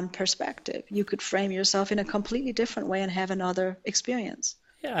one perspective. You could frame yourself in a completely different way and have another experience.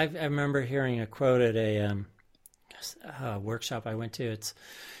 Yeah, I remember hearing a quote at a workshop I went to. It's,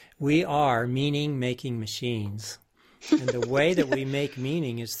 "We are meaning-making machines, and the way that we make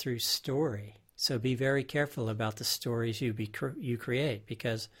meaning is through story. So be very careful about the stories you create,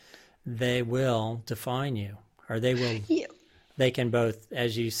 because they will define you, or they will. Yeah. They can both,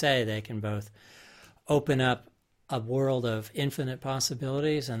 as you say, they can both open up a world of infinite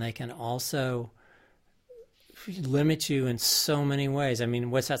possibilities, and they can also limit you in so many ways. I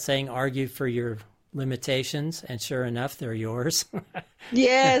mean, what's that saying? Argue for your limitations, and sure enough, they're yours."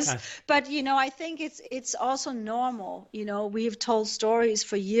 Yes, but I think it's also normal. We've told stories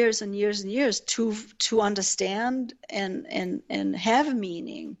for years and years and years to understand and have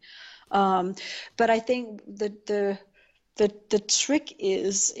meaning. But I think the trick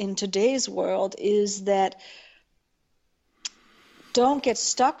is, in today's world, is that don't get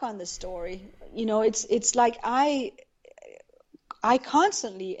stuck on the story. It's like I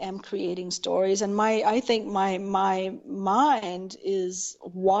constantly am creating stories, and I think my mind is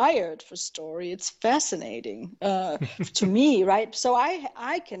wired for story. It's fascinating to me, right? So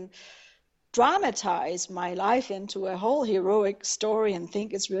I can dramatize my life into a whole heroic story and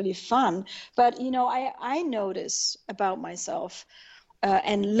think it's really fun. But I notice about myself.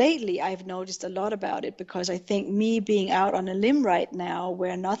 And lately, I've noticed a lot about it, because I think me being out on a limb right now,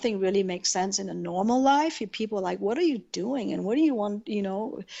 where nothing really makes sense in a normal life, people are like, "What are you doing? And what do you want?"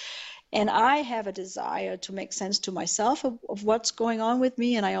 And I have a desire to make sense to myself of what's going on with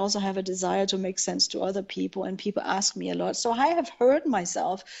me, and I also have a desire to make sense to other people. And people ask me a lot, so I have heard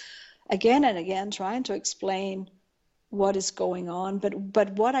myself again and again trying to explain what is going on. But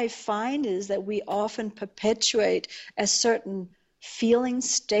what I find is that we often perpetuate a certain feeling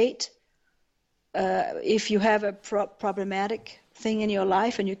state. If you have a problematic thing in your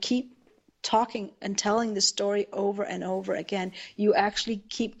life and you keep talking and telling the story over and over again, you actually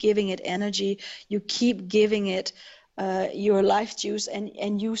keep giving it energy, you keep giving it your life juice,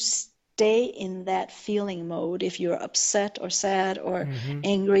 and you stay in that feeling mode if you're upset or sad or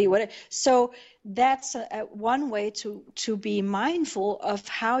angry, whatever. So that's one way to be mindful of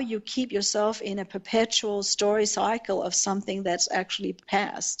how you keep yourself in a perpetual story cycle of something that's actually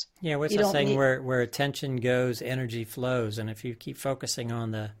past. Yeah, what's that saying? Where attention goes, energy flows, and if you keep focusing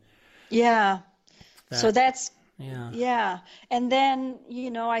on the... Yeah. So that's Yeah. Yeah. And then,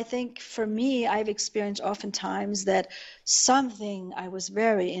 I think for me, I've experienced oftentimes that something I was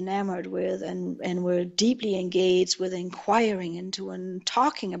very enamored with and were deeply engaged with inquiring into and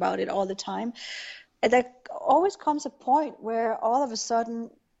talking about it all the time. And there always comes a point where all of a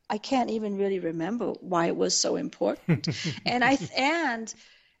sudden I can't even really remember why it was so important.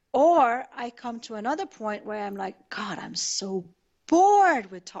 Or I come to another point where I'm like, God, I'm so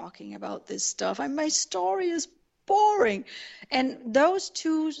bored with talking about this stuff. My story is boring. And those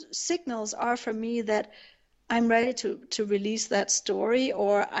two signals are for me that I'm ready to release that story,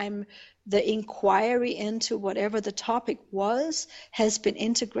 or the inquiry into whatever the topic was has been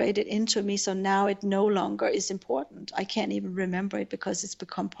integrated into me. So now it no longer is important. I can't even remember it because it's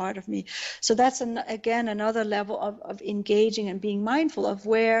become part of me. So that's again another level of engaging and being mindful of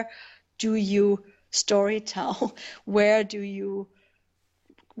where do you storytell, where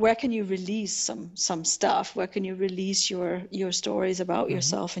can you release some stuff, where can you release your stories about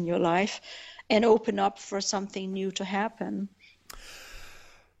yourself and your life, and open up for something new to happen.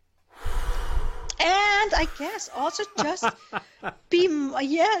 And I guess also just be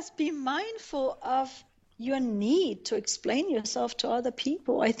mindful of your need to explain yourself to other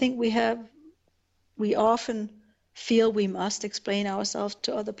people. I think we often feel we must explain ourselves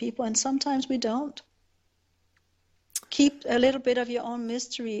to other people, and sometimes we don't. Keep a little bit of your own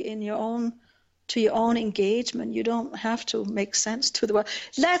mystery in your own engagement. You don't have to make sense to the world.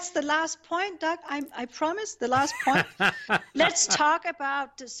 That's the last point, Doug. I promise, the last point. Let's talk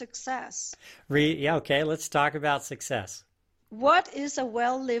about the success. Okay, let's talk about success. What is a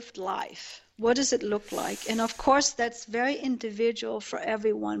well-lived life? What does it look like? And of course, that's very individual for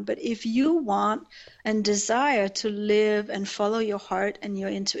everyone. But if you want and desire to live and follow your heart and your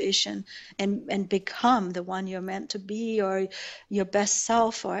intuition and become the one you're meant to be, or your best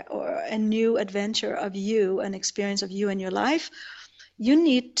self, or a new adventure of you, an experience of you in your life, you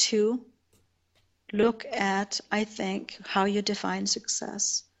need to look at, I think, how you define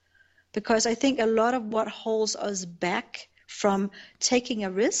success. Because I think a lot of what holds us back from taking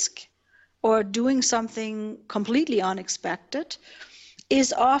a risk or doing something completely unexpected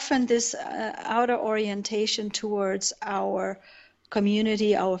is often this outer orientation towards our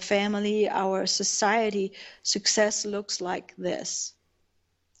community, our family, our society. Success looks like this.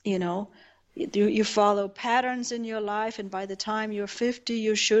 You follow patterns in your life, and by the time you're 50,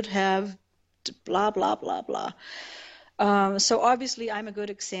 you should have blah, blah, blah, blah. So obviously I'm a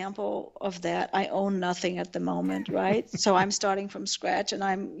good example of that. I own nothing at the moment, right? So I'm starting from scratch, and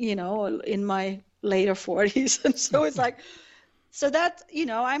I'm, in my later 40s. And so it's like, so that,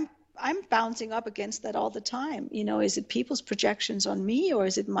 I'm bouncing up against that all the time. Is it people's projections on me, or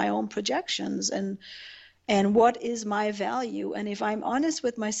is it my own projections? And what is my value? And if I'm honest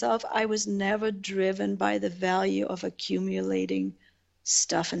with myself, I was never driven by the value of accumulating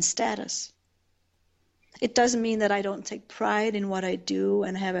stuff and status. It doesn't mean that I don't take pride in what I do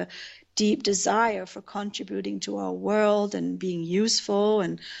and have a deep desire for contributing to our world and being useful,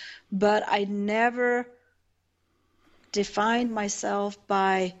 but I never defined myself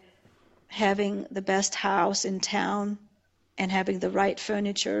by having the best house in town and having the right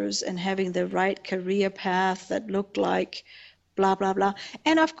furnitures and having the right career path that looked like blah, blah, blah.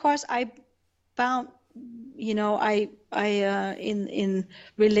 And of course I found, in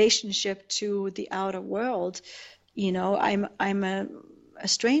relationship to the outer world, I'm a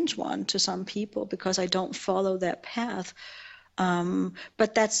strange one to some people because I don't follow that path.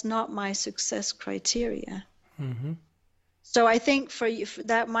 But that's not my success criteria. Mm-hmm. So I think for you,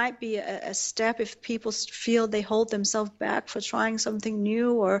 that might be a step if people feel they hold themselves back for trying something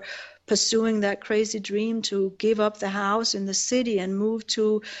new or pursuing that crazy dream to give up the house in the city and move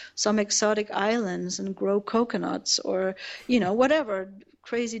to some exotic islands and grow coconuts, or, whatever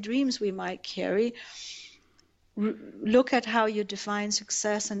crazy dreams we might carry. Look at how you define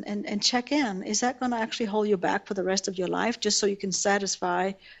success and check in. Is that going to actually hold you back for the rest of your life just so you can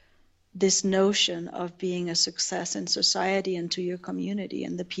satisfy this notion of being a success in society and to your community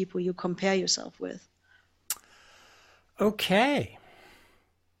and the people you compare yourself with? Okay.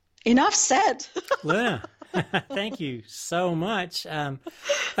 Enough said. Luna, thank you so much.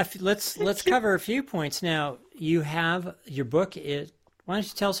 Let's cover a few points now. You have your book. Why don't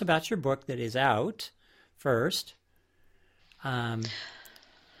you tell us about your book that is out first?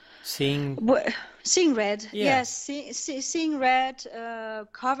 Seeing Red. Yeah. Yes, Seeing Red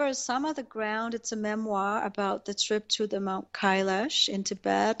covers some of the ground. It's a memoir about the trip to the Mount Kailash in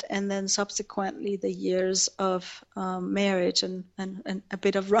Tibet, and then subsequently the years of marriage and a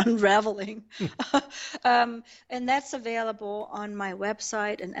bit of unraveling. And that's available on my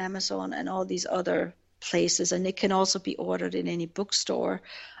website and Amazon and all these other places, and it can also be ordered in any bookstore.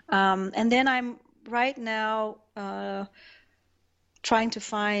 And then I'm right now trying to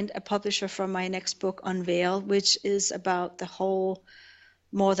find a publisher for my next book, Unveil, which is about the whole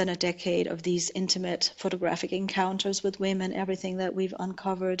more than a decade of these intimate photographic encounters with women, everything that we've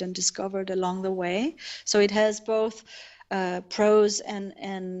uncovered and discovered along the way. So it has both prose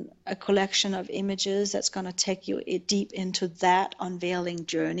and a collection of images that's going to take you deep into that unveiling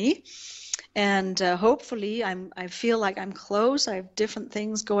journey. And hopefully, I feel like I'm close. I have different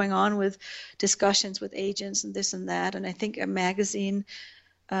things going on with discussions with agents and this and that. And I think a magazine,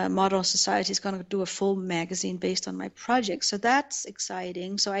 Model Society, is going to do a full magazine based on my project. So that's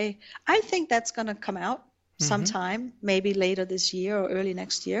exciting. So I think that's going to come out sometime, maybe later this year or early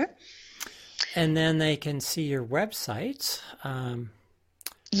next year. And then they can see your website.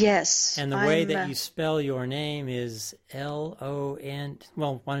 Yes. And the way that you spell your name is L-O-N.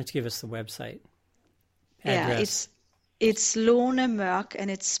 Well, why don't you give us the website address? Yeah, it's Lone Mørk, and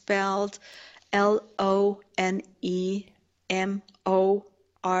it's spelled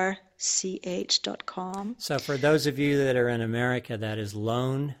LONEMORCH.com. So for those of you that are in America, that is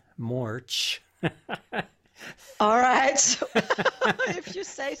Lone Morch. All right. If you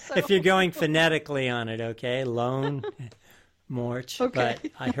say so. If you're going phonetically on it, okay? Lone Morch. Okay.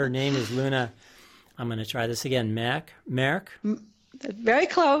 But her name is Luna. I'm going to try this again. Merk? Very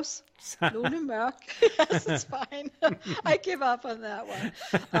close. Lone Mørk. Yes, it's fine. I give up on that one.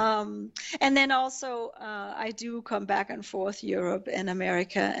 And then also, I do come back and forth Europe and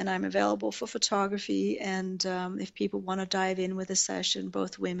America, and I'm available for photography. And if people want to dive in with a session,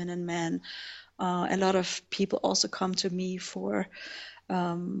 both women and men, a lot of people also come to me for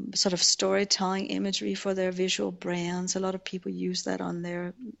sort of storytelling imagery for their visual brands. A lot of people use that on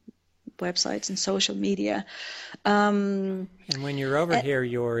their websites and social media. And when you're over here,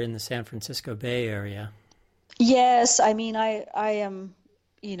 you're in the San Francisco Bay Area. Yes, I mean, I am,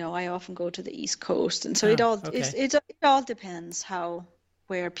 I often go to the East Coast, and so it all depends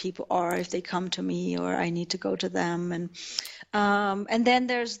where people are, if they come to me or I need to go to them, and then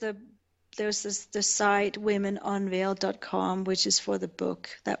there's the site womenunveil.com, which is for the book,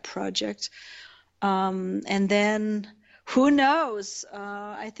 that project. And then who knows?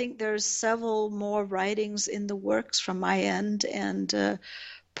 I think there's several more writings in the works from my end, and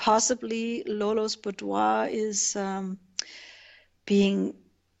possibly Lolo's Boudoir is being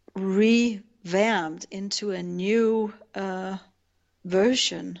revamped into a new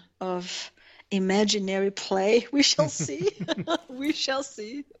version of imaginary play. We shall see. We shall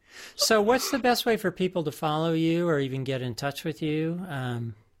see. So what's the best way for people to follow you or even get in touch with you?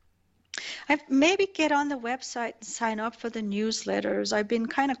 Maybe get on the website and sign up for the newsletters. I've been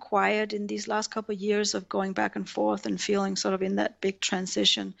kind of quiet in these last couple of years of going back and forth and feeling sort of in that big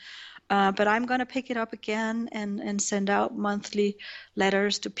transition. But I'm going to pick it up again and send out monthly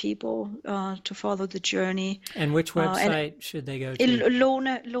letters to people to follow the journey. And which website should they go to?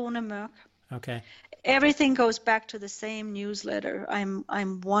 Lone Mørk. Okay. Everything goes back to the same newsletter.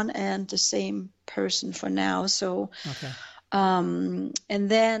 I'm one and the same person for now. So, okay. And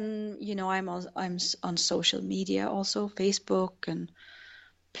then I'm on social media also, Facebook and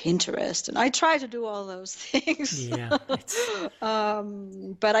Pinterest, and I try to do all those things. Yeah.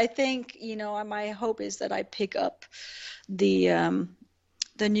 But I think my hope is that I pick up the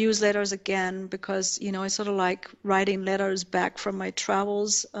newsletters again, because it's sort of like writing letters back from my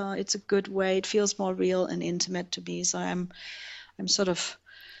travels. It's a good way. It feels more real and intimate to me. So I'm sort of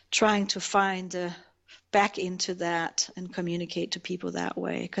trying to find back into that and communicate to people that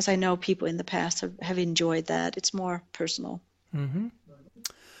way, because I know people in the past have enjoyed that. It's more personal. Mm-hmm.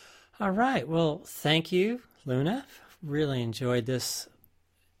 All right. Well, thank you, Luna. Really enjoyed this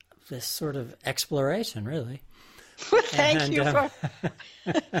sort of exploration, really. Thank you for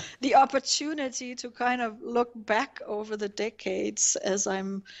the opportunity to kind of look back over the decades as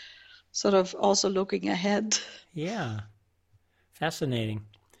I'm sort of also looking ahead. Yeah. Fascinating.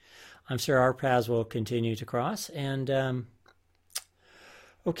 I'm sure our paths will continue to cross. And,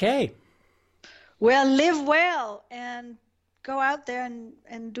 okay. Well, live well and go out there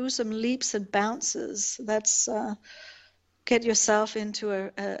and do some leaps and bounces. That's get yourself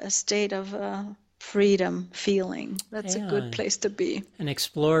into a state of freedom feeling. That's a good place to be. And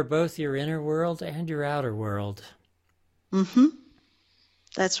explore both your inner world and your outer world. Mm-hmm.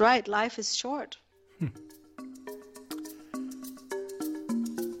 That's right. Life is short.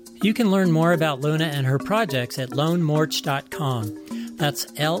 You can learn more about Luna and her projects at lonemorch.com. That's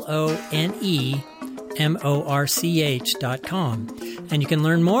LONEMORCH.com. And you can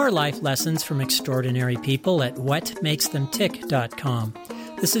learn more life lessons from extraordinary people at whatmakesthemtick.com.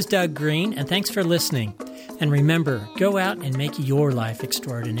 This is Doug Green, and thanks for listening. And remember, go out and make your life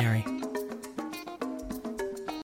extraordinary.